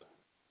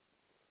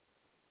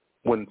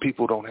 When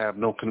people don't have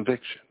no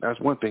conviction. That's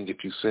one thing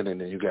if you sin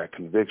and you got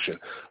conviction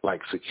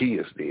like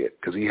Zacchaeus did,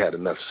 because he had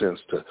enough sense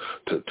to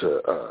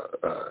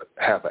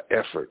have an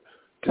effort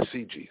to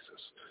see Jesus.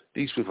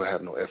 These people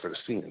have no effort of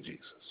seeing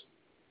Jesus.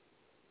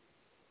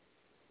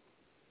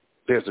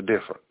 There's a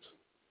difference.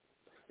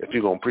 If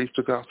you're going to preach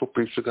the gospel,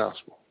 preach the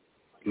gospel.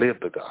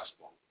 Live the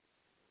gospel.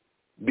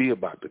 Be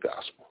about the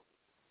gospel.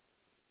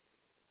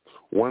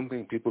 One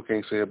thing people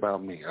can't say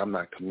about me, I'm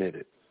not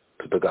committed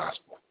to the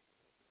gospel.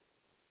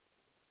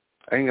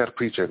 I ain't got to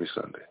preach every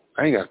Sunday.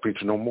 I ain't got to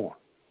preach no more.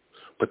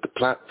 But the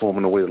platform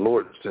and the way the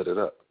Lord set it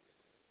up,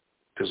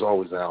 there's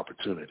always an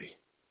opportunity.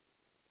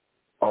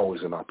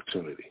 Always an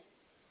opportunity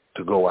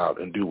to go out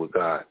and do what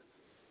God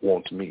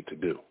wants me to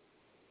do.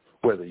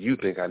 whether you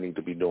think I need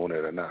to be doing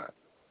it or not.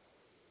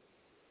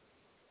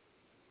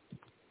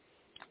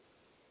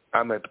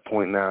 I'm at the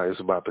point now, it's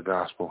about the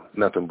gospel,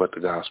 nothing but the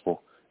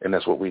gospel, and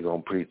that's what we're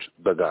going to preach,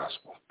 the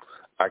gospel.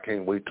 I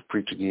can't wait to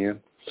preach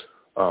again.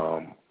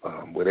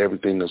 With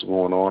everything that's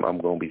going on, I'm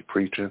going to be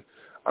preaching.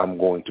 I'm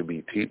going to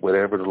be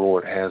whatever the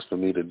Lord has for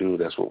me to do,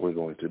 that's what we're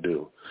going to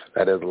do.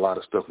 Now, there's a lot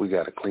of stuff we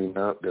got to clean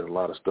up. There's a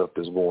lot of stuff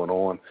that's going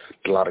on.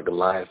 There's a lot of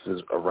Goliaths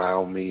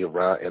around me,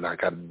 and I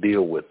got to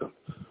deal with them.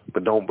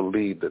 But don't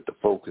believe that the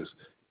focus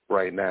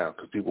right now,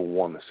 because people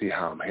want to see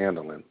how I'm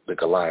handling the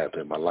Goliath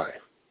in my life.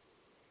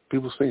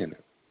 People seeing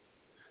it.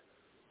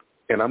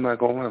 And I'm not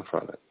going to run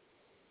from it.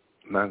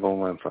 I'm not going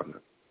to run from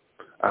it.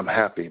 I'm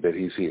happy that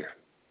he's here.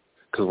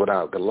 Because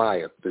without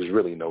Goliath, there's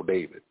really no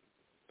David.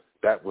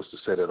 That was to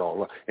set it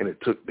all up. And it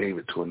took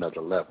David to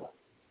another level.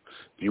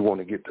 If you want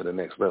to get to the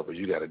next level,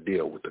 you got to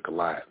deal with the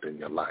Goliath in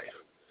your life.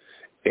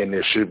 And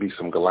there should be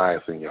some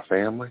Goliaths in your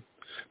family.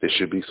 There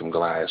should be some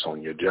Goliaths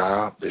on your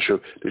job. There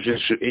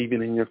should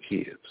even in your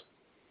kids.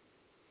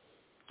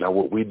 Now,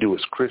 what we do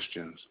as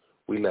Christians,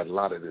 we let a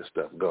lot of this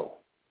stuff go.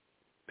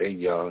 They're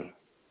young.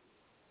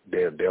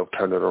 They'll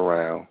turn it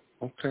around.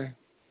 Okay.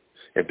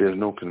 If there's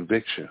no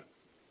conviction,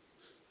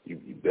 you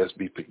best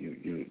be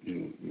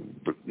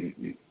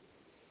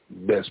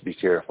best be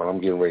careful.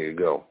 I'm getting ready to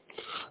go.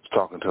 I was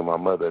talking to my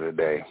mother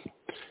today,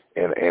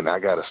 and I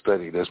got to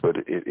study this, but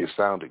it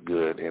sounded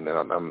good. And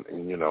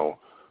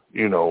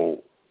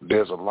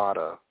there's a lot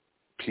of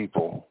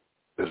people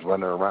that's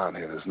running around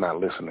here that's not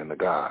listening to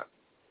God.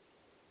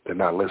 They're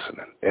not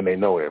listening, and they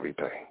know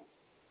everything,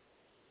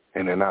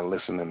 and they're not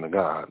listening to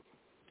God.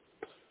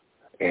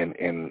 And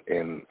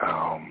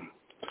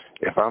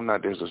if I'm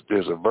not, there's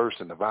a verse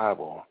in the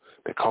Bible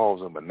that calls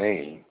them a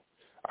name.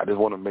 I just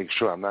want to make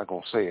sure. I'm not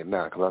going to say it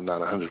now because I'm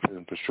not 100%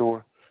 for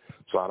sure.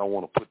 So I don't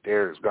want to put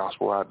Derrick's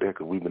gospel out there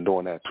because we've been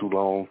doing that too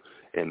long,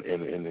 and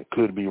it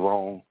could be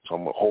wrong. So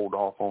I'm going to hold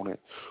off on it.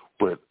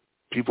 But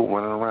people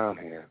running around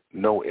here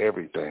know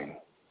everything,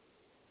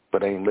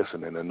 but ain't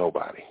listening to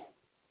nobody.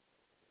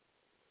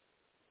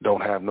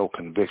 Don't have no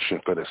conviction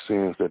for the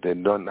sins that they're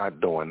not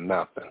doing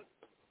nothing.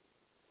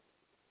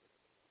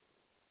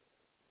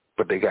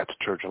 But they got the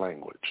church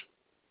language.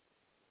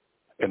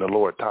 And the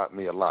Lord taught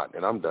me a lot.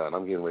 And I'm done.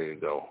 I'm getting ready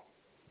to go.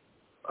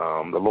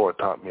 The Lord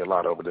taught me a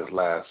lot over this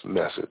last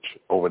message,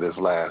 over this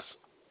last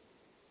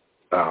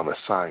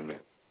assignment.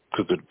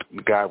 Because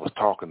the guy was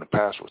talking, the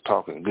pastor was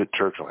talking good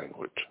church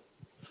language.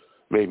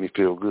 Made me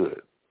feel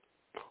good.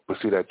 But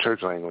see, that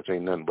church language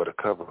ain't nothing but a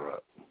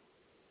cover-up.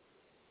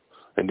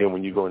 And then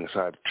when you go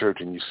inside the church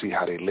and you see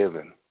how they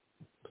living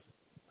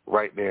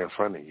right there in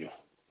front of you.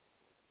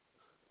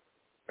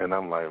 And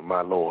I'm like,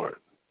 my Lord.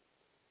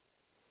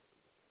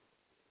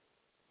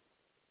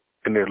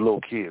 And there's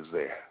little kids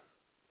there.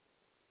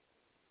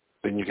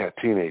 Then you got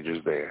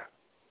teenagers there.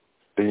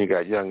 Then you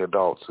got young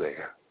adults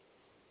there.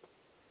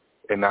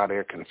 And now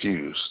they're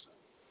confused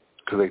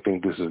because they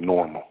think this is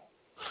normal.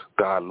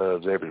 God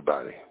loves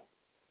everybody.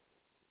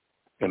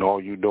 And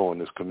all you're doing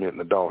is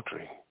committing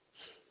adultery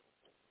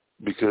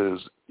because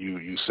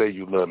you say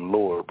you love the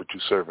Lord, but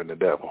you're serving the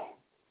devil.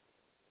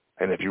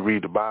 And if you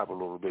read the Bible a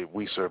little bit,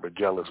 we serve a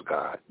jealous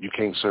God. You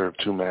can't serve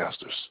two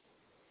masters.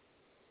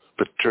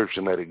 But the church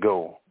should let it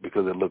go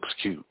because it looks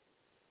cute.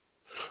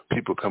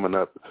 People coming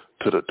up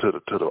to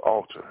the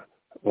altar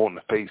wanting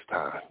to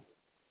FaceTime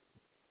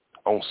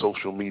on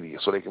social media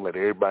so they can let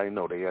everybody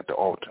know they at the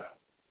altar.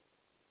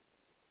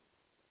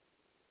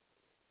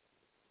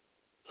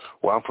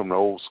 Well, I'm from the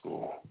old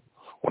school.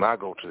 When I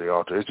go to the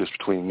altar, it's just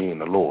between me and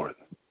the Lord.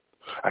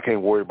 I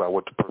can't worry about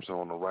what the person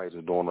on the right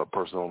is doing or the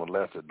person on the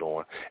left is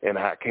doing. And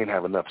I can't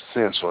have enough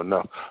sense or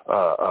enough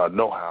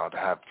know-how to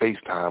have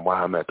FaceTime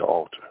while I'm at the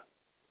altar.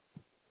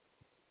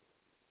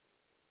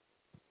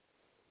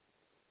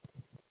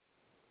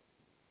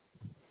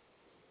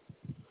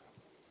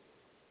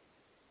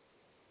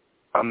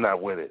 I'm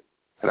not with it.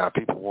 And now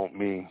people want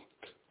me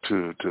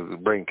to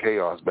bring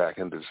chaos back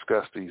and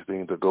discuss these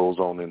things that goes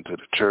on into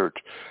the church.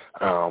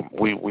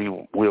 We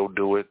will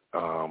do it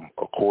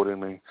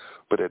accordingly,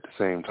 but at the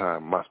same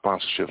time, my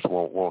sponsorships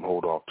won't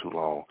hold off too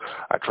long.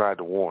 I tried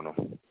to warn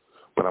them,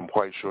 but I'm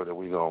quite sure that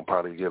we're going to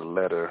probably get a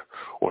letter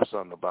or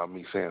something about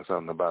me saying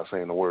something about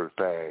saying the word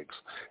fags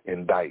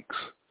and dykes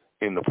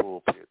in the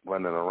pulpit,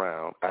 running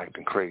around,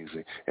 acting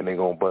crazy, and they're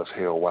going to bust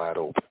hell wide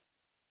open.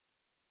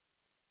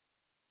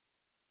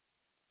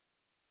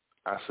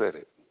 I said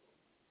it.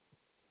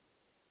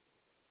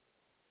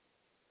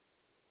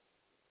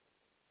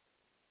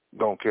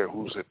 Don't care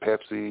who's at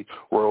Pepsi,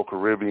 Royal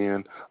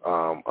Caribbean,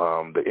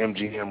 the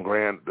MGM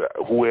Grand,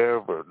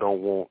 whoever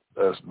don't want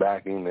us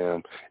backing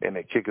them and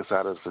they kick us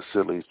out of the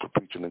facilities for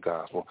preaching the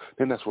gospel,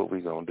 then that's what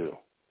we're going to do.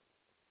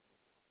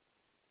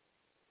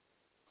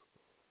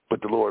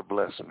 But the Lord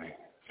bless me.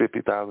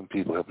 50,000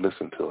 people have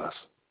listened to us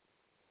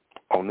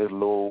on this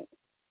little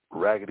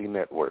raggedy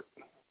network.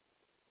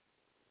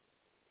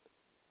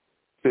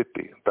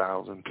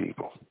 50,000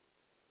 people.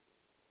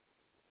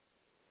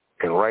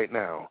 And right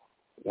now,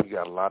 we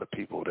got a lot of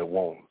people that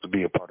want to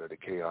be a part of the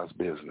chaos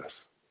business.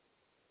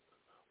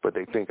 but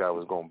they think I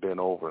was going to bend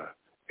over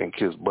and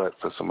kiss butt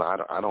for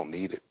somebody. I don't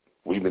need it.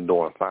 We've been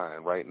doing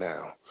fine right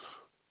now.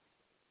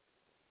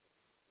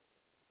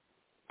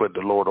 But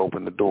the Lord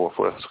opened the door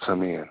for us to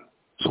come in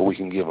so we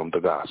can give them the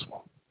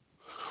gospel.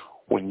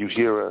 When you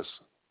hear us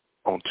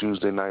on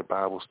Tuesday night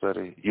Bible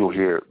study, you'll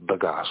hear the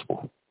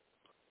gospel.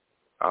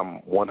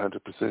 I'm 100%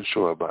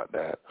 sure about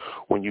that.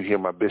 When you hear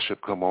my bishop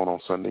come on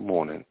Sunday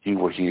morning, you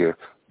will hear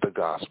the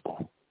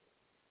gospel,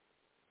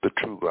 the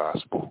true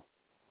gospel.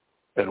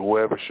 And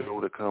whoever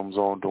show that comes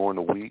on during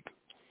the week,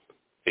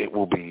 it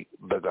will be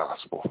the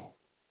gospel.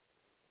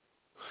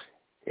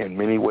 In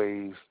many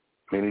ways,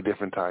 many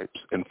different types,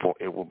 and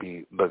it will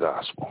be the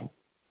gospel.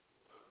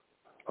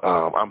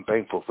 I'm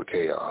thankful for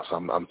chaos.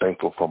 I'm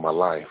thankful for my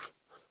life.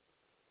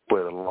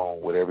 But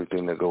along with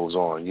everything that goes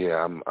on,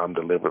 yeah, I'm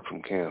delivered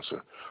from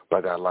cancer. But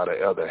I got a lot of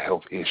other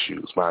health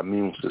issues. My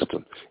immune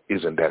system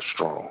isn't that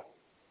strong.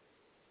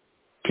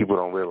 People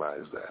don't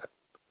realize that.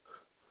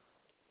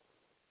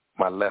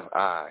 My left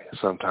eye,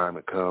 sometimes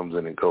it comes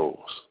and it goes,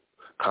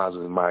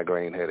 causes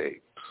migraine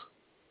headaches.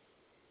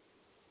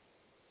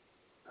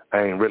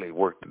 I ain't really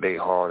worked a day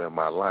hard in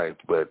my life,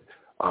 but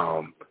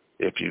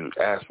if you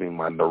ask me,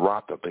 my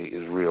neuropathy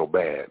is real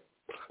bad.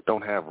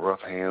 Don't have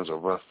rough hands or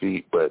rough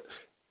feet, but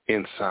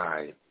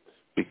inside,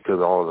 because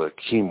of all the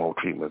chemo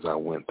treatments I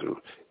went through,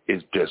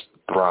 it just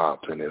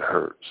throbs and it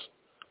hurts.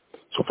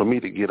 So for me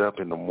to get up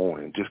in the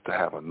morning just to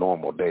have a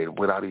normal day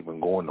without even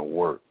going to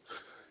work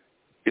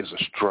is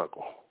a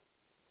struggle.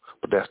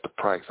 But that's the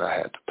price I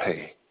had to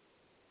pay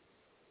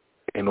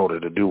in order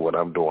to do what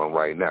I'm doing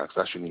right now,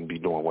 because I shouldn't even be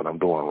doing what I'm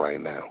doing right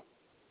now.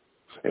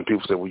 And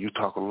people say, well, you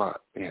talk a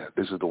lot. Yeah,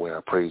 this is the way I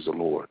praise the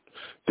Lord.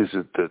 This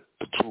is the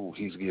tool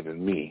he's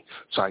given me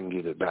so I can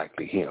give it back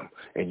to him.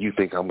 And you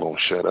think I'm going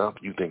to shut up?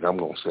 You think I'm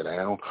going to sit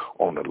down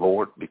on the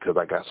Lord because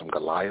I got some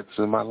Goliaths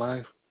in my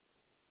life?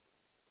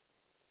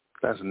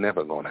 That's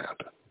never going to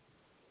happen.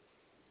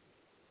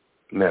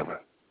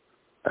 Never.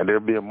 And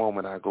there'll be a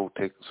moment I go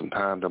take some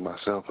time to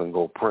myself and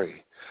go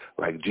pray.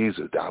 Like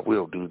Jesus, I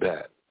will do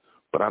that.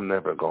 But I'm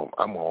going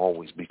to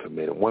always be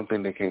committed. One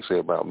thing they can't say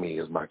about me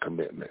is my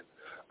commitment.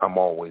 I'm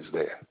always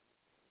there.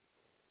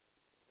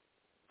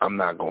 I'm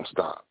not going to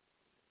stop.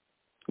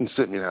 You can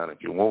sit me down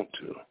if you want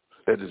to.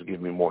 That just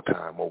gives me more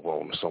time over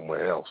on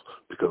somewhere else.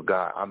 Because,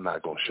 God, I'm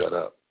not going to shut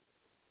up.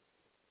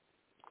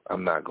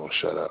 I'm not going to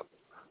shut up.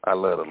 I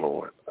love the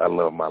Lord. I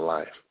love my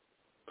life.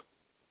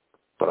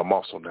 But I'm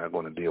also not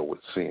going to deal with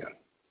sin.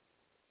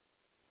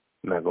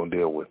 I'm not going to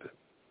deal with it.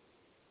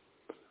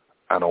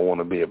 I don't want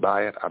to be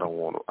by it. I don't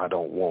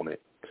want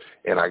it.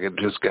 And I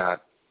just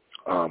got,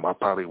 I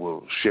probably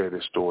will share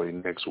this story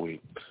next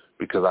week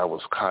because I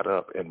was caught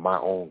up in my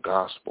own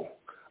gospel.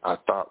 I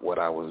thought what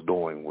I was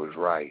doing was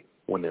right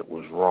when it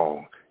was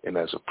wrong. And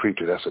as a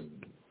preacher,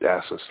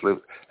 that's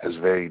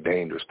very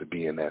dangerous to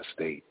be in that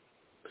state.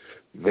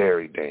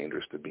 Very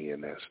dangerous to be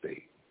in that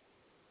state.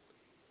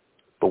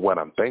 But what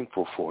I'm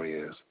thankful for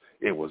is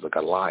it was a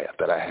Goliath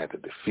that I had to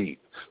defeat.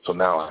 So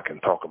now I can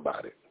talk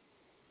about it.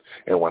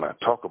 And when I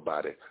talk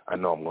about it, I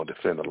know I'm going to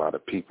defend a lot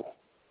of people.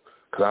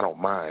 Because I don't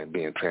mind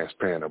being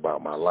transparent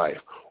about my life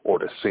or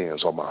the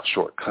sins or my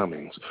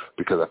shortcomings.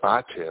 Because if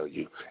I tell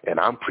you and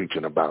I'm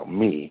preaching about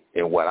me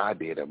and what I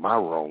did and my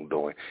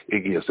wrongdoing,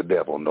 it gives the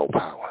devil no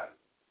power.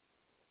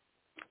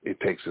 It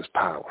takes his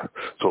power.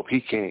 So if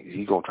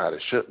he's going to try to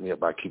shut me up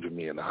by keeping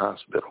me in the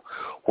hospital.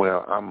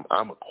 Well,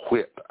 I'm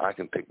equipped. I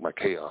can take my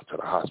chaos to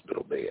the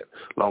hospital bed.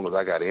 As long as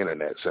I got an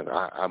internet center,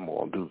 I'm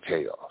going to do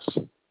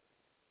chaos.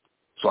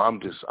 So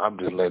I'm just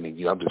letting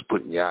you, I'm just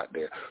putting you out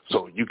there.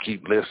 So you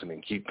keep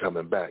listening, keep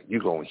coming back.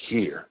 You're going to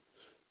hear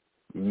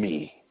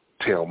me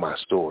tell my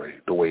story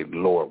the way the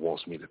Lord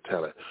wants me to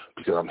tell it,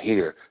 because I'm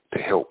here to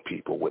help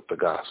people with the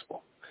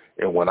gospel.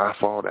 And when I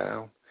fall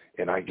down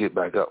and I get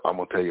back up, I'm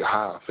going to tell you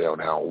how I fell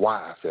down, why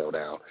I fell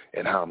down,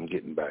 and how I'm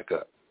getting back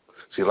up.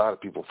 See, a lot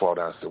of people fall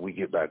down and say, we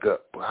get back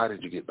up. Well, how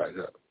did you get back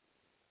up?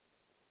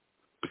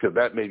 Because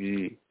that may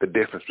be the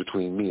difference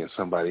between me and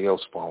somebody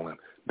else falling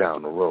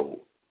down the road.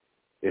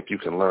 If you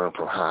can learn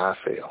from how I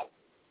fell.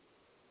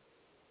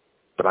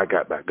 But I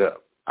got back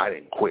up. I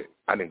didn't quit.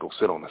 I didn't go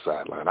sit on the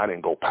sideline. I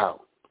didn't go pout.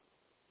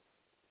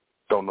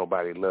 Don't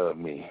nobody love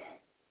me.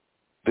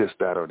 This,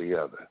 that, or the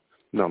other.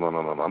 No.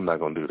 I'm not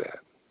going to do that.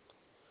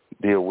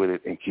 Deal with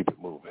it and keep it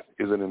moving.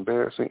 Is it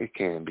embarrassing? It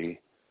can be.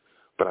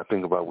 But I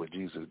think about what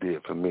Jesus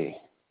did for me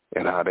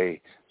and how they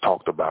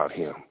talked about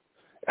him,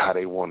 how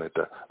they wanted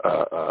to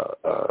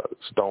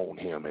stone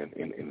him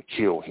and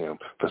kill him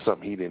for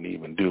something he didn't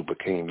even do but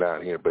came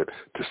down here but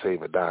to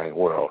save a dying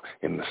world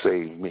and to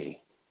save me.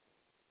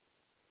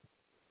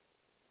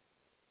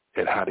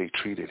 And how they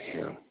treated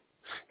him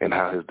and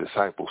how his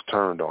disciples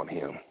turned on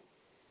him.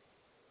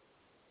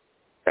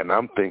 And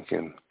I'm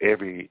thinking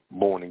every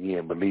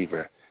born-again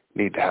believer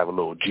need to have a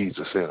little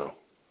Jesus in them.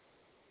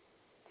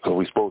 So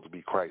we're supposed to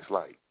be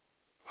Christ-like.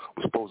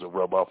 We're supposed to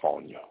rub off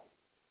on you.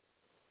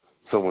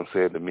 Someone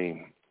said to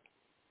me,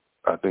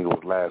 I think it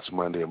was last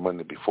Monday or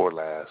Monday before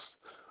last,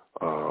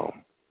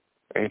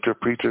 ain't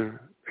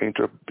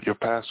your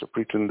pastor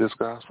preaching this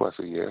gospel? I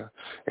said, yeah.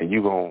 And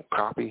you going to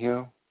copy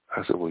him?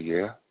 I said, well,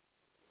 yeah,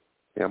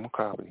 I'm going to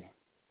copy you.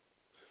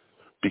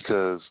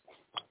 Because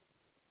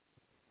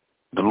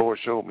the Lord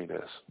showed me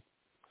this.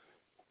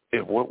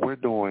 If what we're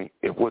doing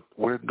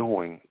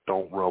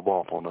don't rub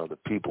off on other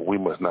people, we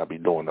must not be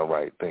doing the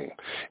right thing.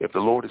 If the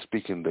Lord is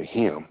speaking to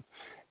him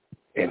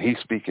and he's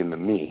speaking to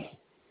me,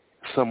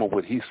 some of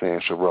what he's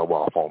saying should rub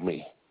off on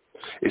me.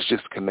 It's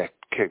just connect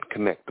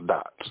the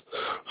dots.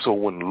 So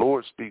when the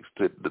Lord speaks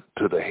to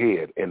the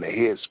head and the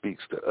head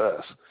speaks to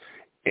us,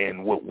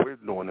 and what we're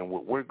doing and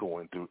what we're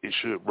going through, it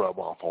should rub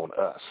off on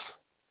us.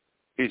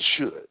 It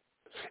should.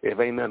 If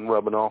ain't nothing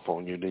rubbing off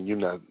on you, then you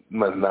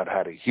must not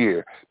have to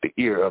hear the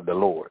ear of the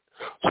Lord.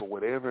 So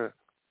whatever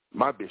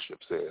my bishop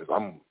says,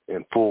 I'm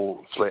in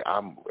full slave.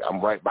 I'm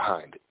right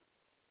behind it.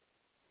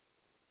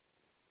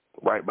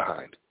 Right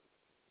behind it.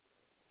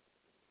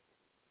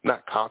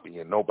 Not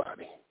copying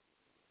nobody.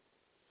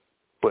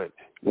 But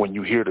when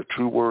you hear the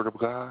true word of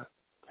God,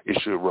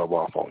 it should rub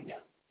off on you.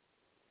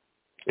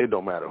 It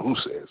don't matter who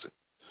says it,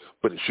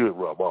 but it should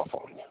rub off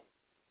on you.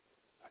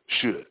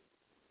 Should.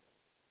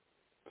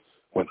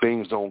 When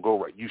things don't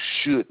go right, you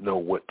should know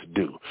what to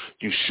do.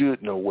 You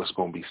should know what's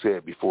going to be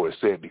said before it's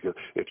said, because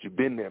if you've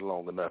been there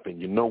long enough and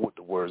you know what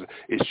the words are,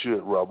 it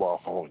should rub off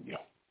on you.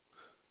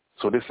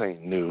 So this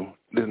ain't new.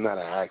 This is not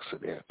an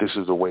accident. This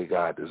is the way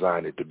God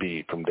designed it to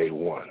be from day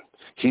one.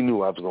 He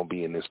knew I was going to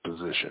be in this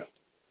position,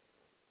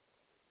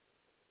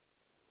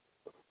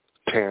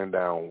 tearing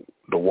down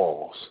the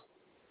walls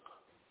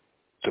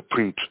to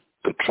preach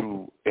the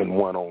true and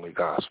one only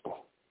gospel.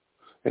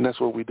 And that's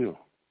what we do.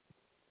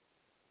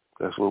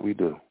 That's what we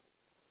do.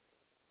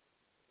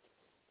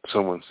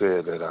 Someone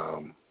said that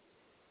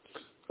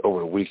over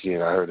the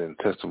weekend, I heard in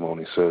a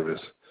testimony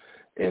service,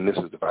 and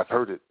I've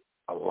heard it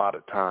a lot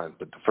of times,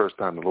 but the first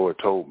time the Lord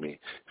told me,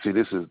 see,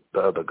 this is the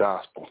other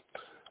gospel.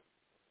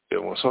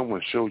 And when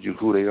someone shows you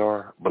who they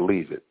are,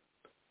 believe it.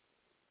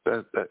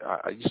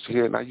 I used to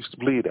hear it, and I used to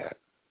believe that.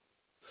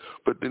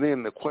 But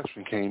then the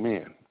question came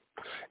in,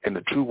 and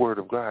the true word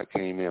of God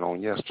came in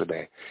on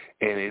yesterday,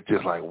 and it's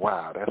just like,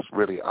 wow, that's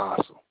really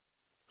awesome.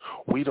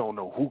 We don't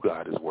know who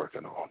God is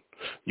working on.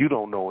 You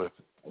don't know if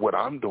what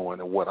I'm doing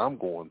and what I'm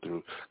going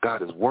through,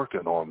 God is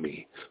working on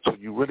me. So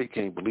you really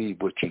can't believe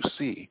what you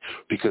see,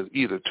 because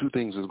either two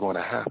things is going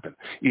to happen.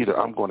 Either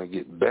I'm going to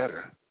get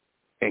better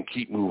and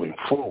keep moving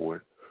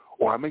forward,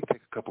 or I may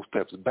take a couple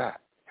steps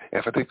back. And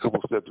if I take a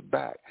couple steps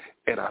back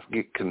and I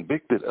get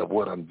convicted of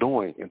what I'm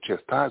doing and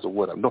chastised of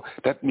what I'm doing,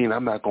 that means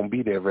I'm not going to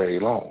be there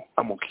very long.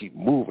 I'm going to keep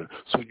moving.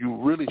 So you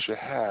really should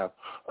have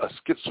a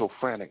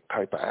schizophrenic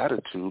type of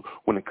attitude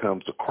when it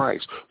comes to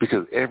Christ,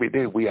 because every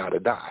day we ought to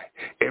die.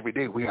 Every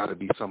day we ought to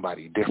be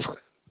somebody different.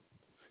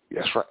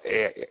 That's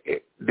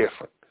right,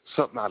 different.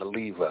 Something ought to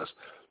leave us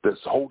that's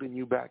holding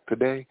you back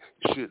today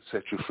should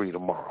set you free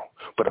tomorrow.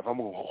 But if I'm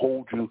going to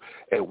hold you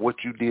at what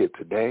you did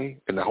today,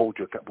 and I hold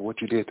you at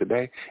what you did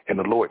today, and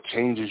the Lord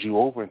changes you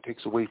over and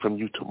takes away from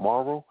you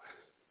tomorrow,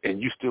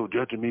 and you still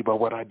judging me by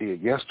what I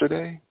did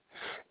yesterday,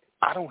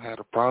 I don't have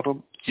the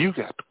problem. You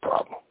got the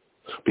problem,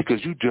 because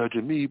you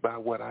judging me by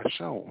what I've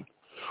shown.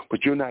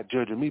 But you're not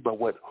judging me by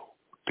what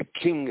the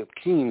King of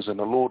Kings and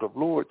the Lord of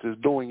Lords is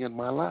doing in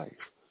my life.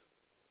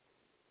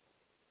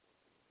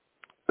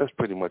 That's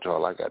pretty much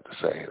all I got to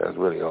say. That's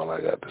really all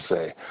I got to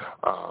say.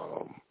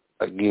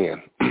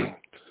 Again,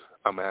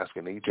 I'm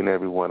asking each and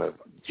every one of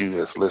you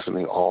that's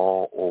listening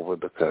all over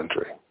the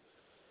country,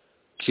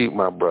 keep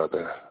my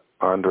brother,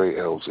 Andre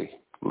Elsie,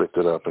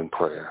 lifted up in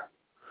prayer.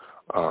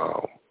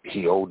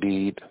 He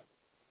OD'd.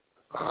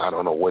 I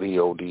don't know what he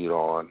OD'd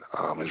on.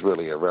 It's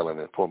really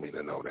irrelevant for me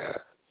to know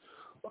that.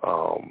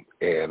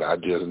 And I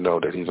just know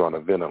that he's on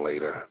a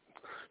ventilator.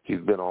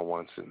 He's been on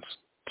one since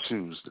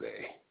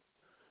Tuesday.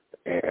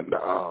 And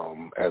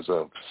as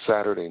of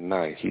Saturday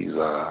night,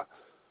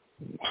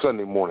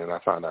 Sunday morning, I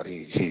found out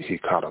he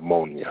caught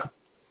pneumonia.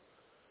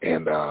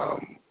 And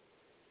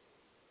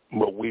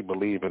but we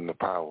believe in the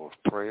power of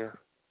prayer,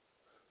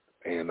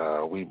 and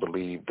we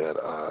believe that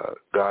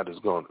God's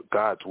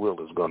will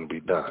is going to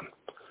be done.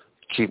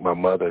 Keep my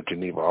mother,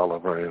 Geneva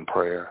Oliver, in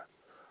prayer.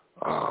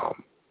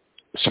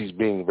 She's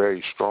being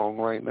very strong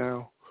right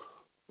now,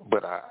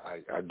 but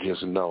I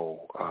just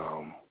know.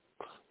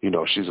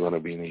 She's going to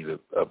be needed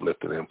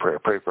uplifted in prayer.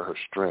 Pray for her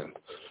strength.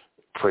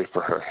 Pray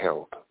for her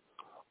health.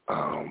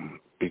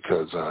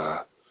 Because,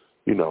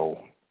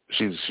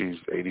 she's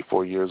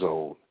 84 years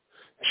old.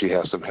 She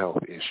has some health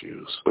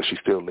issues, but she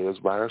still lives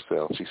by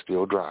herself. She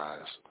still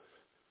drives.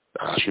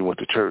 She went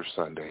to church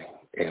Sunday,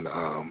 and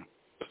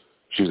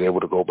she was able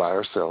to go by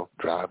herself,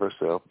 drive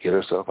herself, get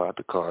herself out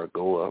the car,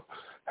 go up,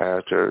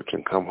 have church,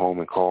 and come home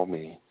and call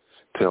me,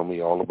 tell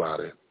me all about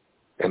it.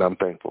 And I'm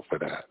thankful for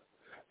that.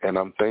 And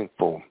I'm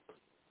thankful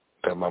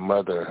that my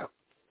mother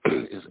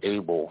is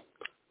able,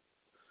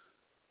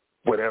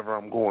 whatever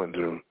I'm going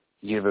through,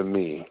 giving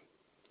me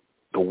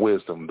the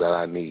wisdom that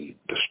I need,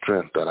 the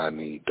strength that I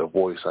need, the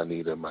voice I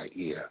need in my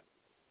ear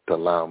to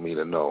allow me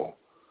to know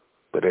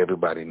that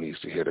everybody needs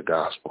to hear the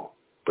gospel,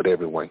 but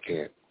everyone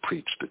can't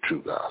preach the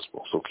true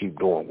gospel. So keep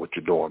doing what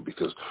you're doing,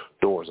 because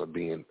doors are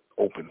being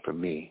opened for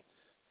me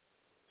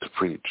to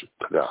preach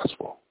the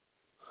gospel.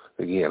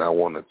 again, I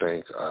want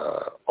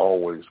to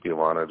always give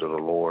honor to the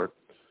Lord,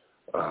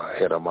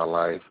 head of my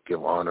life,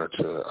 give honor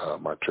to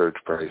my church,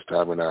 Praise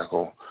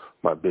Tabernacle,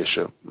 my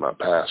bishop, my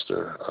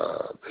pastor,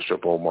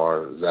 Bishop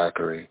Omar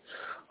Zachary.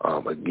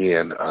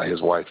 Again,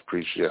 his wife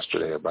preached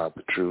yesterday about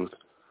the truth.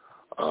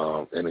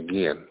 And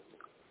again,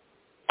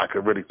 I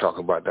could really talk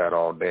about that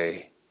all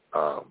day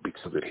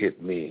because it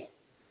hit me.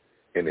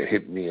 And it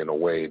hit me in a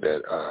way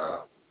that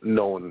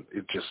knowing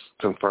it just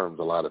confirms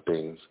a lot of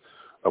things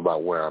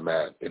about where I'm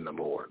at in the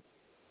Lord.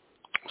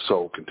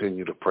 So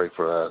continue to pray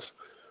for us,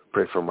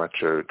 pray for my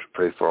church,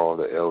 pray for all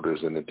the elders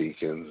and the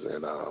deacons,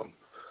 and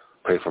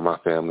pray for my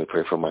family,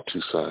 pray for my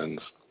 2 sons.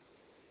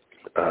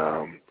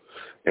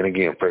 And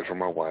again, pray for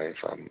my wife.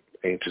 I'm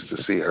anxious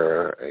to see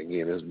her.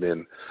 Again, it's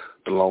been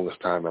the longest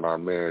time in our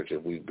marriage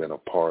that we've been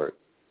apart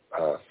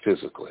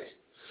physically.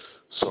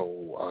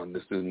 So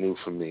this is new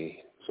for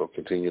me, so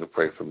continue to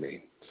pray for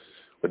me.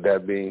 With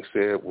that being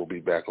said, we'll be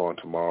back on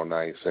tomorrow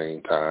night,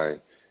 same time,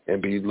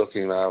 and be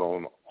looking out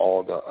on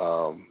all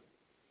the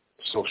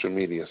social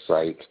media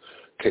sites,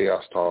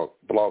 Chaos Talk,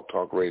 Blog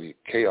Talk Radio,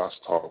 Chaos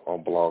Talk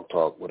on Blog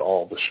Talk with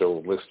all the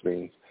show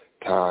listings,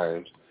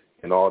 times,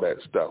 and all that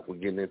stuff. We're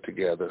getting it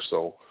together,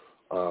 so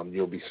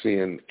you'll be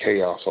seeing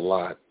Chaos a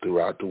lot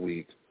throughout the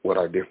week with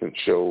our different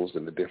shows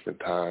and the different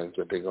times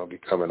that they're going to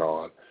be coming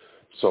on.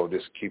 So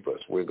just keep us.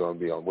 We're on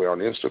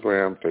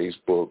Instagram,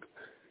 Facebook,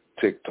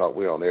 TikTok.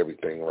 We're on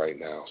everything right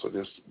now. So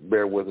just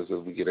bear with us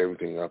as we get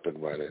everything up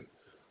and running.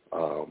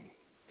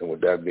 And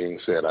with that being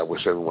said, I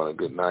wish everyone a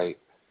good night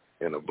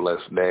and a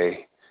blessed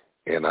day.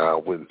 And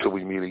until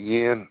we meet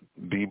again,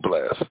 be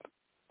blessed.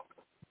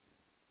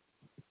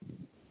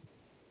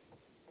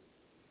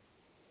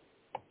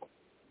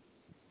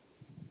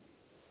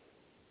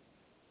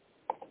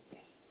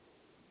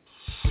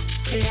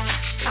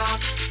 Chaos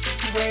Talk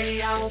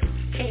Radio,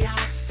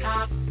 Chaos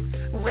Talk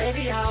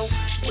Radio,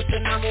 with the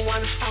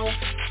 #1 host,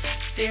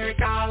 Derrick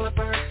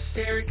Oliver.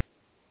 Derrick.